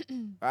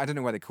 I don't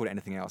know why they call it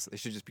anything else. They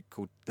should just be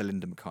called the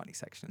Linda McCartney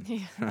section,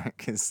 Yeah.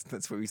 because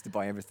that's where we used to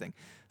buy everything: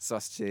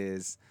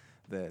 sausages,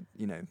 the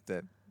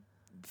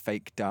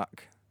fake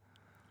duck.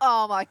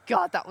 Oh my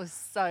God, that was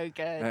so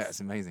good. Yeah,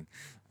 it's amazing.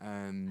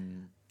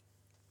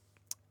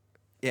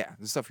 Yeah,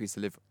 the stuff we used to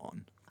live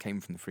on came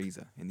from the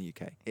freezer in the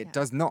UK. It Yeah.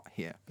 does not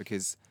here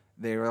because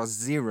there are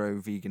 0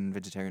 vegan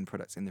vegetarian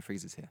products in the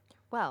freezers here.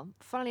 Well,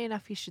 funnily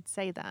enough, you should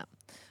say that.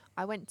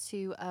 I went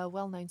to a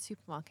well-known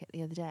supermarket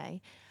the other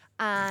day,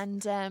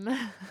 and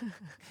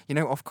You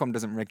know, Ofcom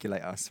doesn't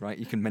regulate us, right?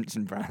 You can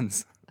mention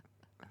brands.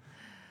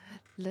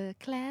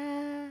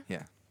 Leclerc.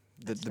 Yeah,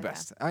 the Leclerc.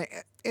 best.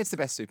 It's the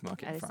best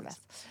supermarket That in is the France.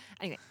 best.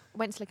 Anyway,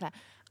 went to Leclerc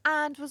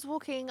and was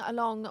walking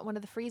along one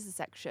of the freezer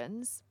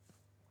sections,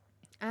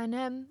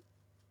 and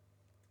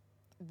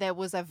there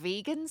was a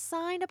vegan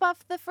sign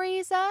above the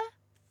freezer.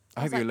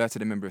 I hope you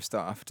alerted a member of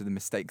staff to the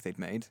mistake they'd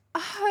made.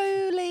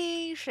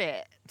 Holy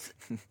shit.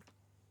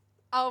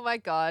 Oh my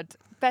God.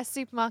 Best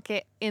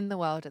supermarket in the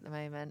world at the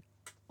moment.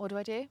 What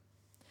do?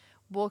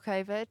 Walk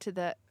over to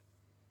the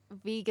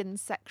vegan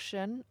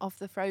section of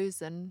the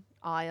frozen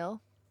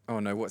aisle. Oh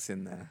no, what's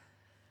in there?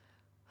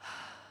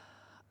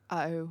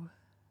 Oh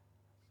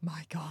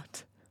my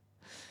God.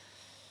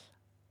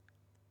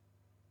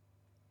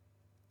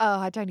 Oh,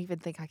 I don't even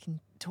think I can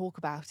talk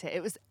about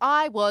it.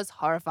 I was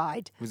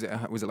horrified. Was it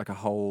like a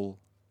whole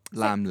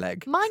lamb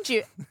leg? Mind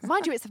you,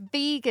 it's a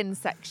vegan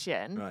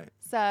section. Right.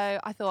 So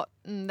I thought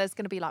there's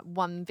going to be like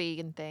one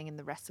vegan thing and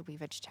the rest will be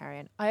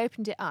vegetarian. I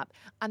opened it up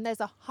and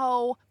there's a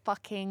whole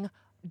fucking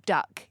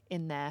duck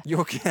in there.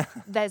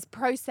 There's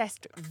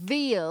processed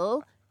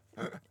veal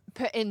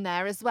put in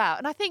there as well.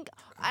 And I think,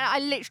 I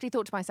literally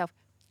thought to myself,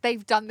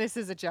 they've done this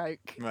as a joke.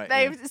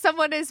 Right,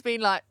 Someone has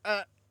been like,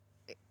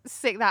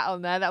 stick that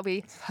on there. That'll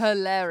be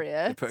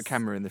hilarious. They put a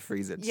camera in the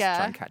freezer to Yeah.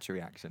 try and catch a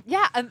reaction.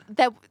 Yeah, and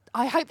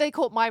I hope they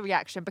caught my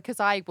reaction because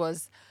I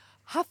was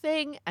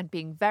huffing and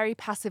being very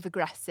passive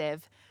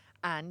aggressive,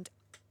 and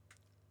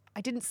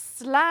I didn't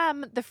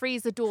slam the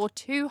freezer door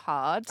too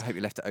hard, I hope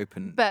you left it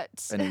open but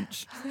an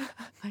inch.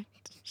 I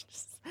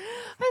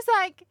was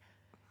like,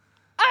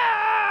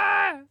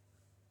 ah!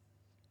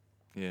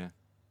 Yeah.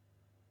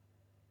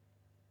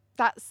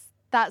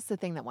 That's the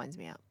thing that winds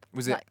me up.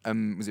 Was Like-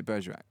 it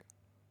Bergerac?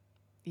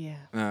 Yeah.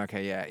 Oh,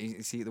 okay, yeah.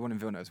 You see, the one in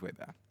Villeneuve's way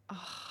better.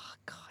 Oh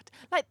God!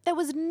 Like there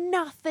was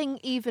nothing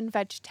even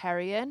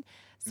vegetarian.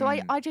 So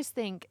I just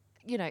think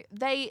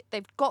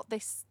they've got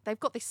this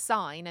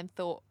sign and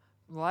thought,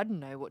 well, I don't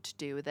know what to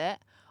do with it.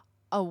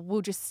 Oh,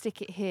 we'll just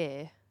stick it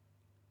here.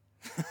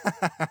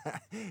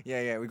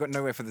 Yeah. We got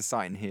nowhere for the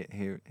sign. Here's Yeah,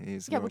 where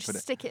we'll we'll just put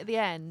it. stick it at the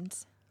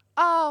end.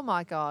 Oh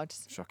my God!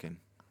 Shocking.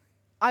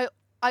 I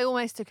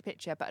almost took a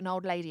picture, but an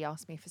old lady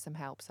asked me for some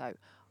help, so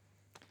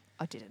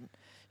I didn't.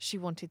 She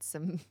wanted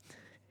some.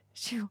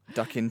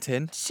 Duck in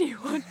tin. She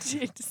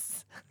wanted.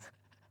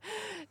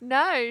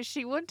 No,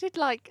 she wanted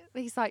like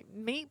these like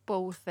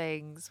meatball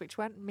things, which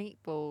weren't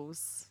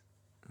meatballs.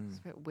 It's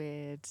a bit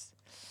weird,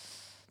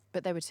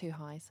 but they were too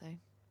high, so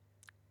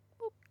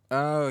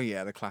Oh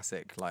yeah, the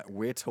classic. Like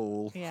we're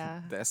tall,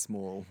 yeah, they're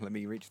small. Let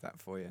me reach that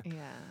for you. yeah.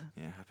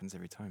 Yeah, it happens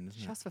every time, doesn't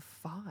She it? asked for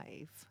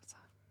 5.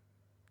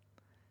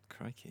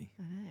 Crikey.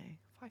 I know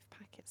 5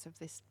 packets of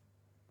this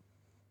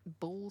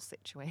ball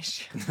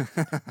situation.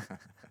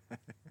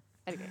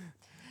 Anyway,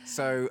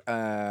 So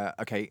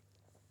okay,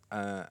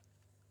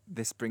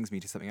 this brings me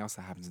to something else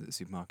that happens at the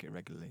supermarket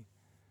regularly.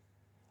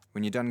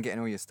 when you're done getting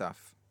all your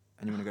stuff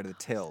and you want to go to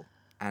the till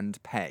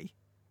and pay,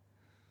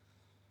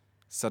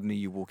 suddenly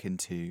you walk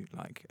into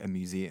like a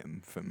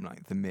museum from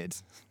like the mid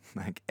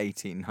like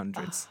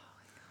 1800s.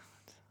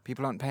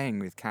 People aren't paying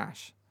with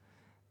cash.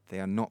 They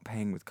are not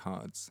paying with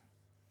cards.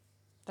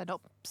 They're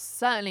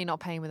certainly not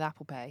paying with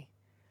Apple Pay.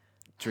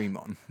 Dream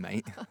on,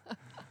 mate.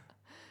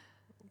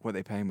 What are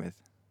they paying with?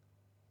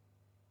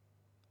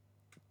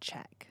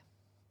 Check.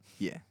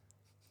 Yeah.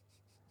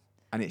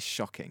 And it's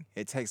shocking.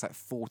 It takes like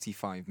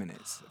 45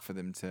 minutes for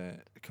them to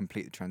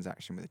complete the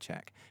transaction with a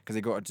check, because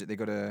they got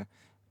to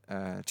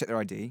check their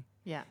ID.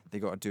 Yeah. They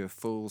got to do a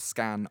full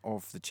scan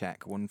of the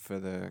check, one for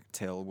the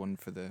till, one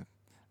for the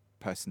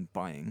person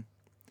buying.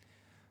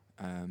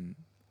 And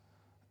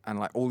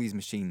like all these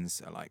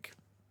machines are like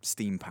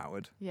steam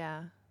powered.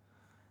 Yeah.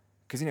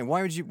 Because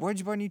why would you buy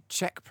a new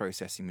check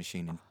processing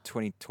machine in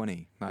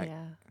 2020? Like,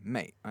 Yeah.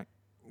 mate, like,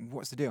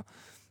 what's the deal?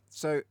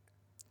 So,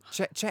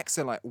 checks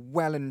are like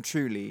well and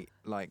truly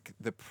like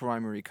the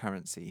primary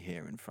currency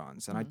here in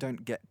France, and I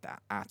don't get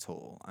that at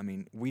all. I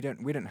mean, we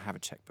don't have a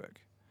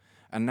checkbook,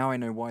 and now I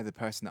know why the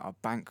person at our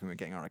bank when we were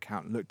getting our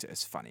account looked at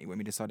us funny when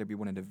we decided we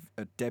wanted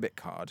a debit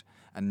card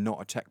and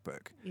not a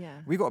checkbook. Yeah.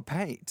 We got to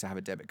pay to have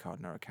a debit card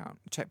in our account.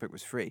 The checkbook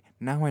was free.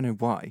 Now I know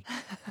why,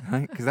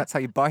 right? Because that's how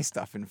you buy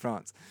stuff in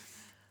France.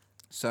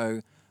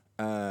 So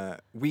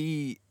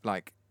we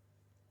like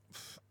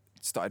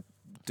started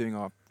doing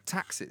our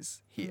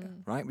taxes here,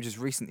 right? We just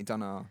recently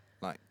done our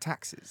like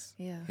taxes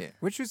here,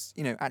 which was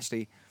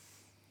actually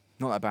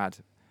not that bad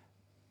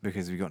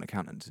because we got an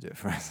accountant to do it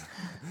for us.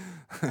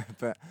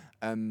 But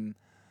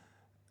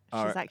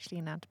she's actually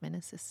an admin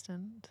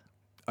assistant.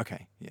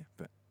 Okay, yeah,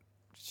 but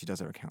she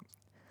does her accounts.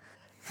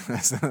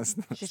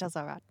 She does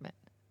our admin.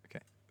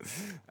 Okay,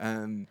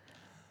 and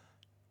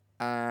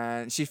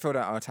she filled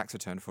out our tax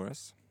return for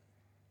us.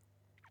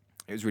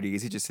 It was really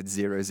easy. Just said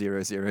 0,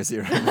 0, 0,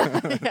 0.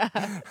 Yeah.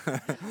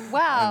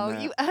 Wow,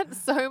 and, you earned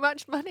so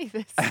much money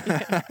this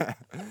year.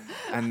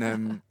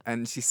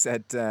 and she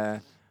said,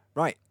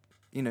 right,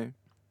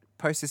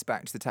 post this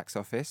back to the tax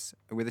office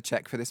with a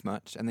check for this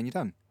much, and then you're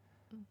done.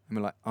 And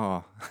we're like,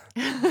 oh,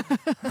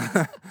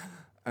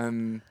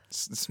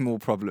 small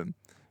problem.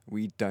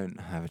 We don't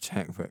have a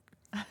checkbook,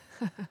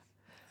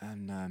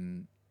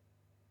 and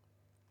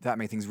that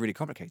made things really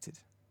complicated.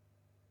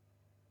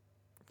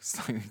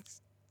 So you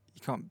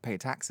can't pay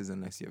taxes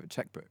unless you have a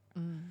checkbook.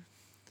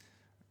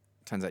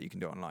 Turns out you can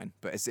do it online,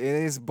 but it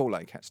is a ball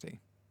ache actually,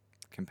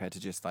 compared to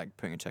just like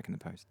putting a check in the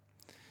post.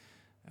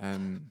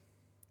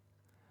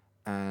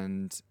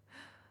 And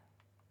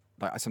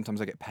like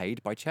sometimes I get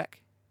paid by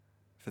check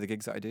for the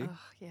gigs that I do. Oh,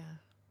 yeah.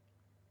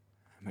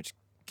 I'm like,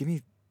 give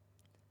me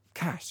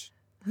cash,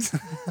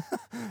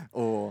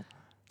 or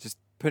just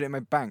put it in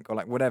my bank, or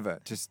like whatever.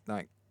 Just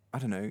like I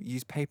don't know,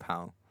 use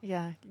PayPal.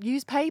 Yeah,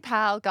 use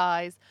PayPal,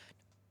 guys.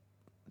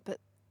 But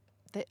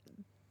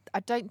I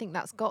don't think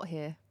that's got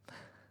here.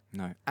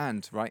 No.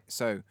 And, right,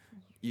 so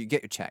you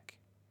get your check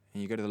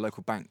and you go to the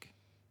local bank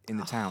in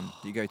the town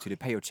that you go to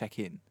pay your check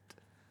in.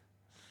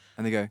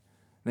 And they go,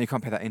 no, you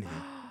can't pay that in here.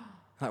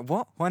 Like,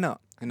 what? Why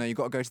not? No, you've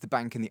got to go to the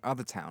bank in the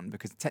other town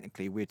because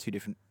technically we're two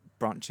different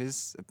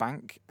branches of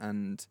bank,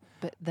 and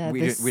but they're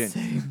we the don't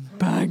same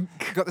bank.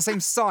 We've got the same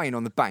sign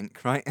on the bank,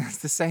 right? It's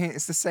the same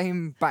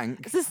bank.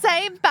 It's the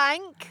same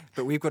bank.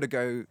 But we've got to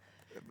go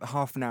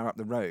half an hour up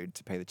the road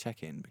to pay the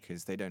check in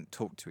because they don't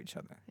talk to each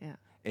other. Yeah.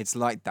 It's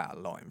like that a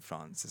lot in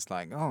France. It's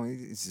like, oh,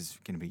 this is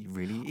going to be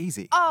really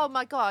easy. Oh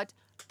my God.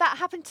 That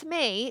happened to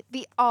me.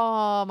 That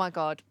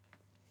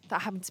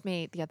happened to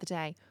me the other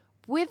day.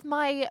 With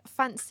my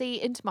fancy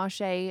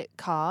Intermarché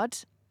card,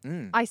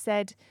 I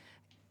said,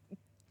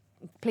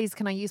 please,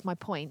 can I use my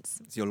points?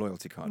 It's your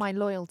loyalty card. My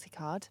loyalty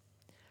card.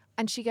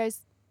 And she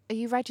goes, are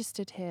you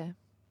registered here?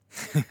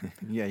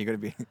 Yeah, you got to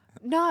be.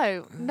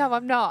 No,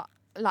 I'm not.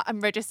 Like, I'm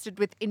registered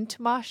with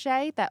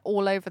Intermarché. They're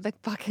all over the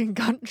fucking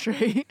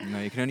country. No,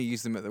 you can only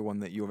use them at the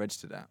one that you're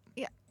registered at.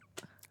 Yeah.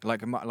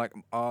 Like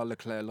our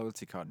Leclerc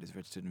loyalty card is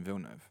registered in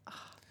Villeneuve.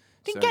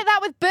 Didn't get that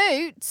with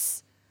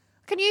Boots.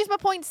 I can use my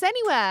points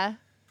anywhere.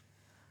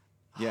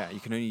 Yeah,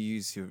 you can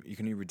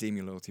only redeem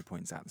your loyalty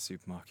points at the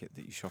supermarket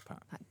that you shop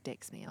at. That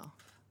dicks me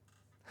off.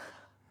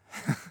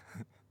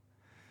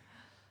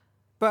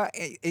 But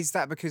is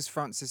that because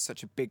France is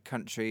such a big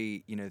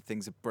country,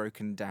 things are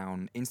broken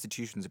down,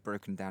 institutions are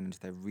broken down into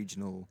their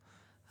regional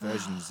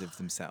versions of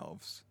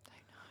themselves?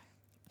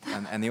 I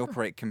know. And they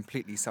operate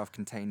completely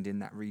self-contained in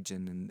that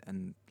region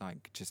and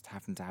like just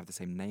happen to have the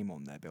same name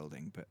on their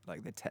building, but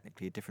like they're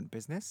technically a different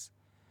business?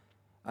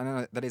 I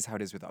know that is how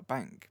it is with our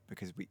bank,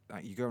 because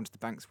you go onto the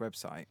bank's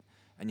website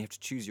and you have to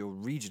choose your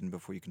region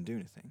before you can do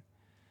anything.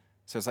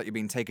 So it's like you're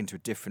being taken to a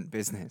different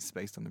business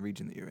based on the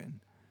region that you're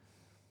in.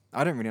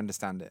 I don't really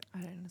understand it. I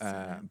don't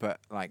understand it. But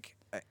like,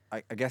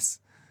 I guess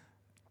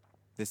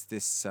this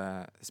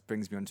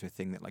brings me onto a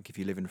thing that like if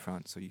you live in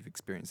France or you've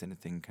experienced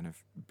anything kind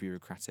of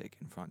bureaucratic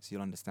in France,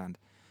 you'll understand.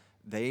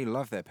 They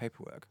love their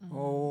paperwork.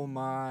 Oh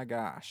my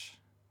gosh.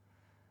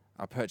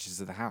 Our purchase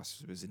of the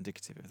house was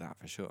indicative of that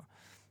for sure.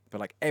 But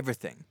like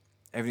everything's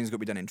got to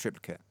be done in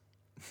triplicate.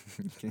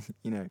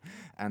 you know,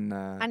 and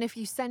And if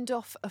you send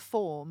off a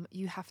form,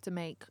 you have to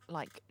make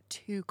like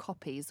 2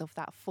 copies of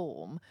that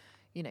form,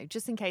 you know,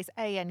 just in case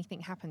A,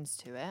 anything happens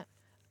to it,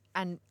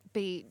 and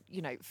B,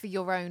 you know, for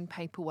your own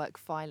paperwork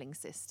filing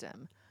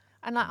system.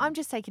 And like, I'm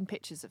just taking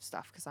pictures of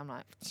stuff because I'm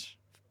like,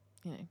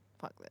 you know,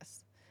 fuck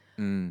this.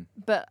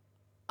 But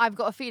I've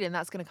got a feeling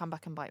that's going to come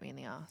back and bite me in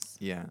the ass.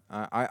 yeah,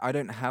 I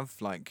don't have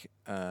like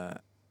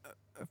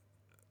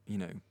you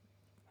know,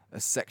 a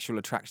sexual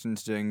attraction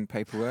to doing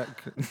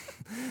paperwork,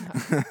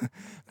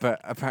 but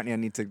apparently I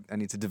need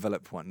to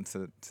develop one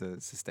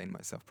to sustain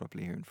myself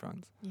properly here in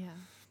France. Yeah.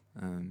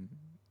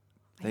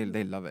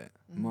 They love it.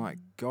 My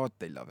God,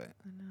 they love it.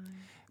 I know.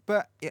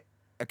 But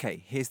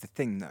okay, here's the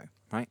thing though,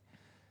 right?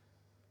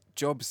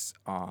 Jobs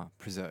are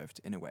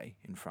preserved in a way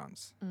in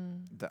France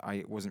that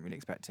I wasn't really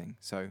expecting.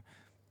 So,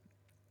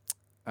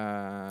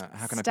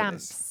 how can I put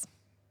this? Stamps.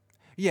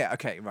 Yeah,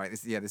 okay, right.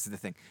 This is the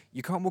thing.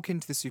 You can't walk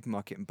into the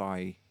supermarket and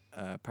buy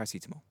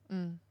paracetamol.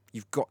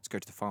 You've got to go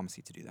to the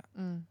pharmacy to do that.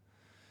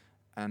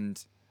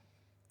 And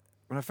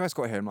when I first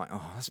got here, I'm like,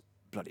 oh, that's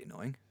bloody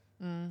annoying.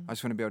 I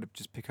just want to be able to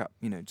just pick up,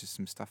 you know, just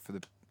some stuff for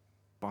the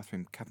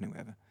bathroom cabinet, or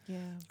whatever. Yeah.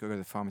 Go to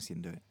the pharmacy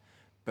and do it.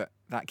 But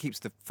that keeps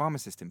the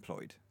pharmacist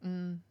employed,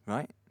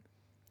 right?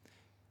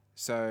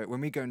 So when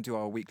we go and do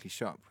our weekly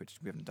shop, which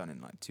we haven't done in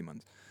like 2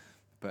 months,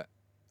 but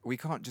we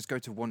can't just go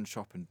to one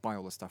shop and buy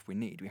all the stuff we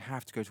need. We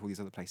have to go to all these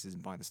other places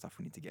and buy the stuff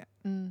we need to get.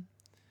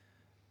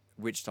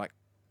 Which, like,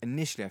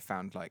 initially I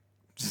found, like,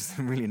 just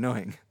really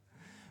annoying.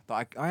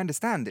 But I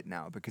understand it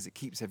now because it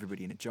keeps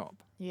everybody in a job.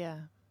 Yeah.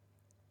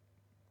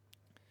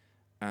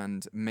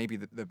 And maybe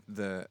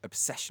the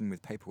obsession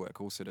with paperwork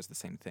also does the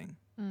same thing.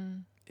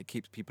 It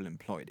keeps people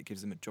employed. It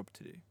gives them a job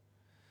to do.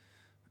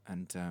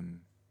 And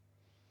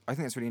I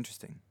think that's really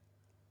interesting.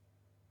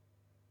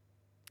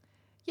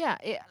 Yeah,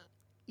 it,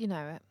 you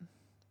know, it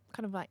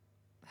kind of like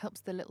helps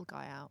the little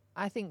guy out.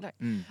 I think like,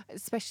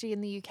 especially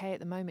in the UK at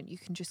the moment, you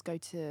can just go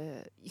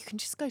to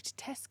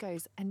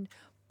Tesco's and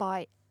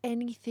buy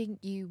anything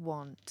you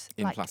want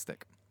In like,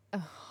 plastic.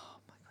 Oh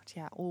my God,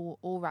 yeah,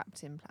 all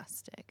wrapped in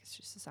plastic.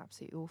 It's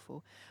absolutely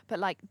awful. But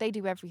like they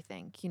do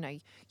everything. You know,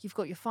 you've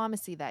got your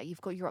pharmacy there,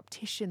 you've got your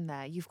optician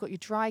there, you've got your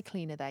dry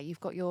cleaner there, you've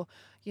got your,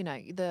 you know,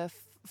 the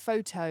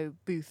photo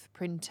booth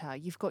printer,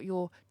 you've got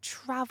your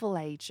travel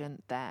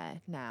agent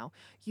there now.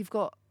 You've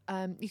got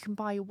you can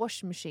buy your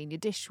washing machine, your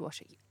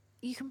dishwasher.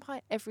 You can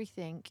buy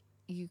everything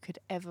you could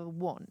ever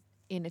want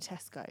in a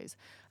Tesco's.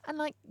 And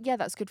like, yeah,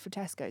 that's good for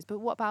Tesco's. But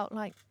what about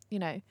like, you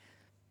know,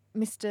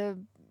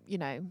 Mr. You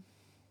know,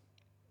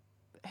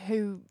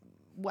 who,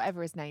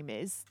 whatever his name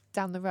is,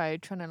 down the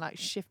road trying to like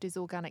shift his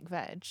organic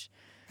veg.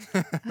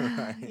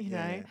 Right, you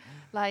know,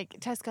 like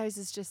Tesco's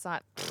is just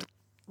like,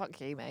 fuck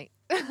you, mate.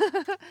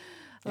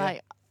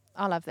 Like,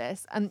 I'll have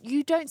this. And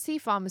you don't see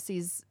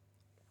pharmacies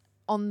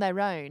on their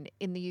own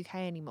in the UK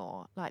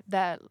anymore. Like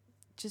they're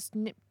just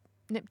nip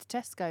to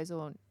Tesco's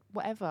or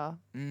whatever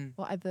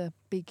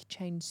big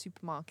chain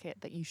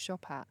supermarket that you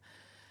shop at.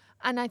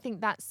 And I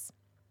think that's,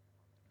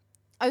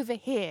 over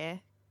here,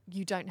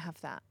 you don't have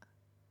that.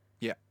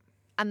 Yeah.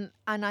 And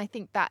I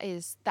think that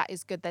is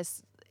good.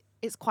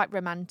 It's quite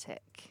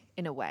romantic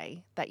in a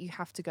way that you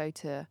have to go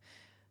to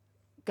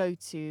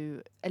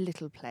a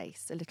little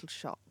place, a little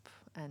shop,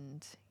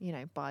 and, you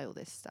know, buy all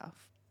this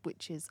stuff,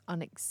 which is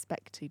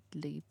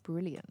unexpectedly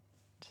brilliant.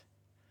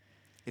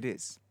 It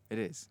is.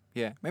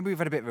 Yeah. Maybe we've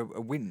had a bit of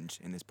a whinge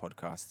in this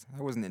podcast.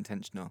 That wasn't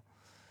intentional.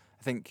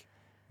 I think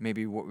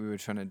maybe what we were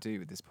trying to do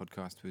with this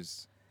podcast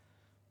was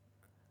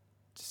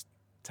just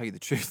tell you the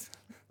truth.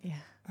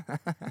 Yeah.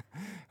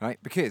 Right?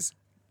 Because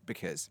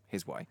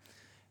here's why.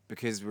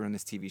 Because we're on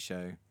this TV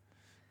show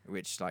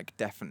which like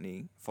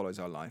definitely follows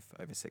our life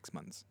over 6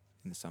 months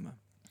in the summer.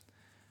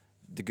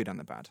 The good and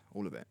the bad,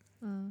 all of it.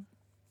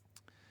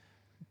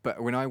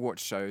 But when I watch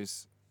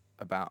shows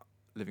about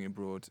living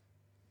abroad,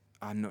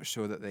 I'm not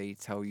sure that they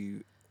tell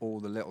you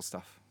all the little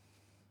stuff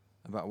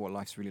about what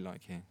life's really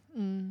like here.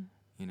 You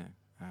know,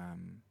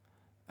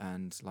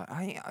 and like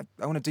I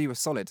want to do you a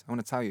solid. I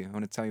want to tell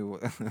you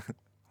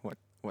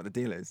what the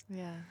deal is.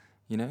 Yeah.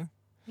 You know.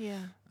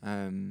 Yeah.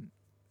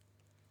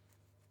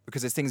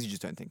 Because there's things you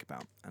just don't think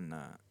about, and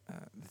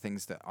the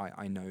things that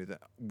I know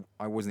that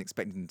I wasn't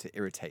expecting to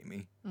irritate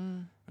me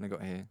when I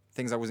got here.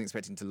 Things I wasn't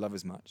expecting to love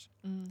as much.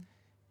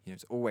 You know,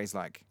 it's always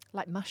like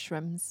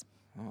mushrooms.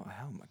 Oh,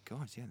 hell, my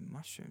God, yeah, the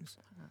mushrooms.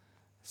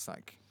 It's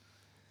like,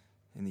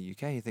 in the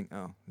UK, you think,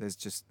 oh, there's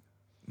just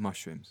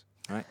mushrooms,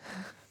 right?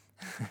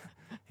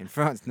 In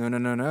France,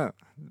 no.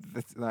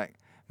 It's like,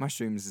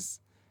 mushrooms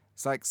is,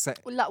 it's like...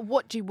 Well, like,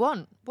 what do you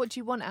want? What do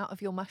you want out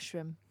of your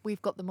mushroom?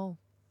 We've got them all.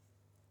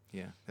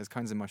 Yeah, there's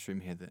kinds of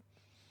mushroom here that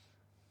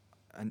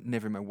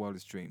never in my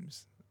wildest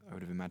dreams I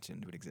would have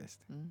imagined would exist.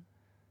 And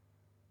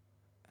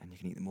you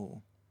can eat them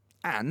all.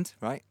 And,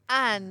 right?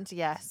 And,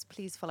 yes,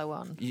 please follow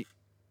on.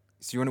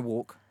 So you want to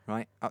walk,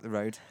 right, up the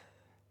road,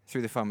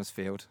 through the farmer's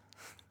field,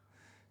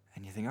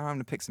 and you think, oh, I'm going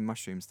to pick some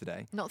mushrooms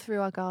today. Not through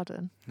our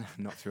garden.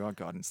 Not through our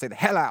garden. Stay the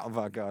hell out of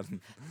our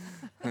garden.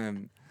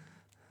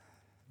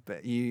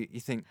 But you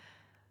think,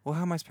 well,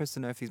 how am I supposed to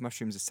know if these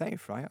mushrooms are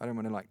safe, right? I don't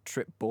want to like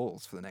trip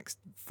balls for the next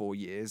 4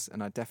 years,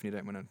 and I definitely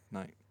don't want to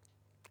like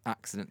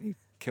accidentally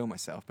kill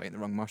myself by eating the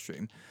wrong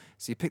mushroom.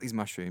 So you pick these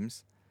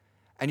mushrooms,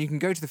 and you can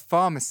go to the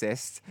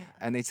pharmacist,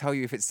 and they tell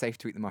you if it's safe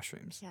to eat the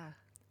mushrooms. Yeah.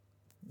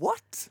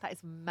 What? That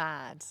is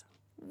mad.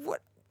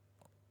 What?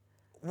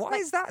 Why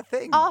Like, is that a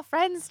thing? Our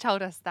friends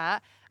told us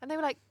that, and they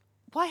were like,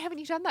 "Why haven't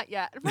you done that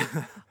yet?" And I'm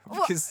like,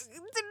 "What? Because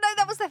Didn't know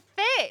that was the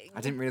thing."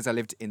 I didn't realise I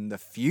lived in the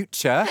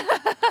future.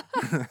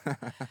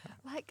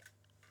 Like,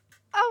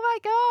 oh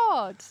my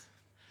God.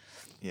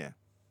 Yeah.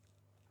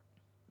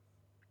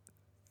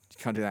 You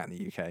can't do that in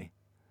the UK.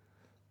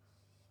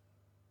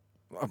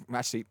 Well,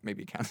 actually,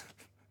 maybe you can.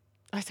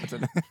 I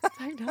don't know.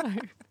 don't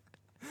know.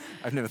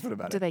 I've never thought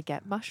about Do it. they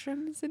get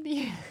mushrooms in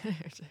the UK?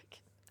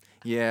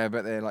 Yeah,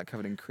 but they're like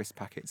covered in crisp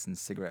packets and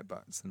cigarette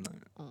butts and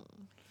like,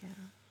 Yeah.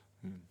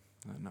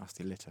 like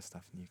nasty litter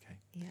stuff in the UK.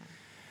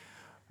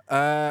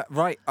 Yeah.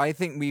 Right, I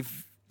think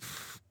we've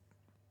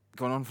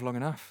gone on for long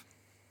enough.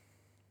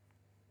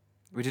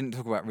 We didn't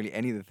talk about really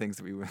any of the things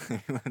that we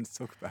wanted to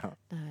talk about.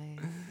 No,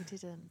 we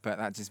didn't. But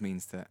that just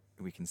means that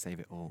we can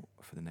save it all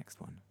for the next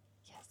one.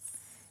 Yes.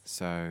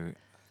 So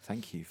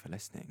thank you for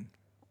listening.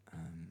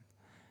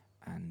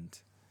 And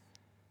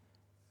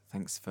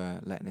thanks for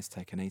letting us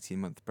take an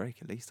 18-month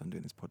break at least on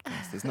doing this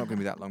podcast. It's not going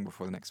to be that long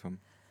before the next one.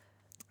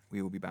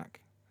 We will be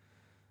back.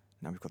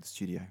 Now we've got the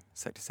studio,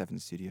 Sector 7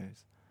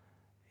 Studios.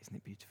 Isn't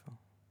it beautiful?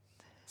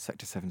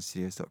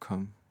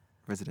 Sector7studios.com.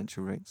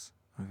 Residential rates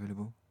are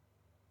available.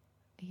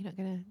 Are you not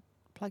going to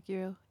plug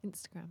your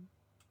Instagram?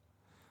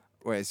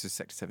 Well, it's just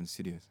Sector 7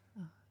 Studios.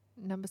 Oh.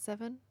 Number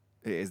 7?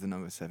 It is the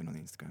number 7 on the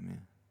Instagram,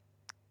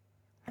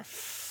 yeah.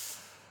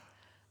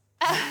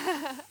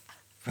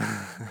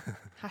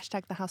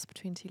 Hashtag the house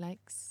between two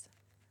lakes.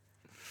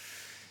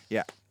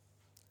 Yeah.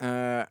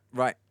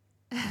 Right.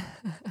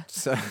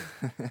 So,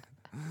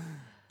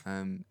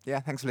 yeah,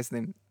 thanks for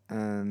listening,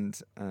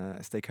 and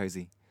stay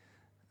cozy.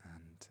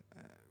 And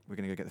we're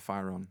going to go get the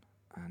fire on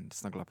and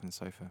snuggle up on the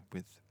sofa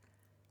with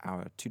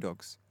our 2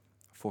 dogs,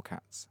 4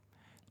 cats,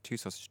 2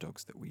 sausage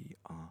dogs that we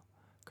are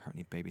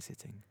currently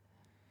babysitting,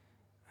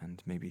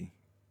 and maybe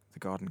the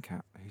garden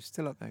cat who's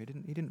still up there. He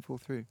didn't fall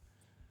through.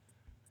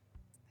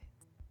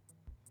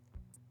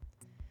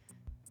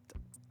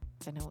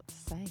 Don't know what to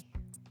say.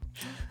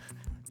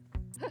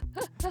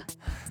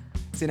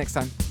 See you next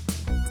time.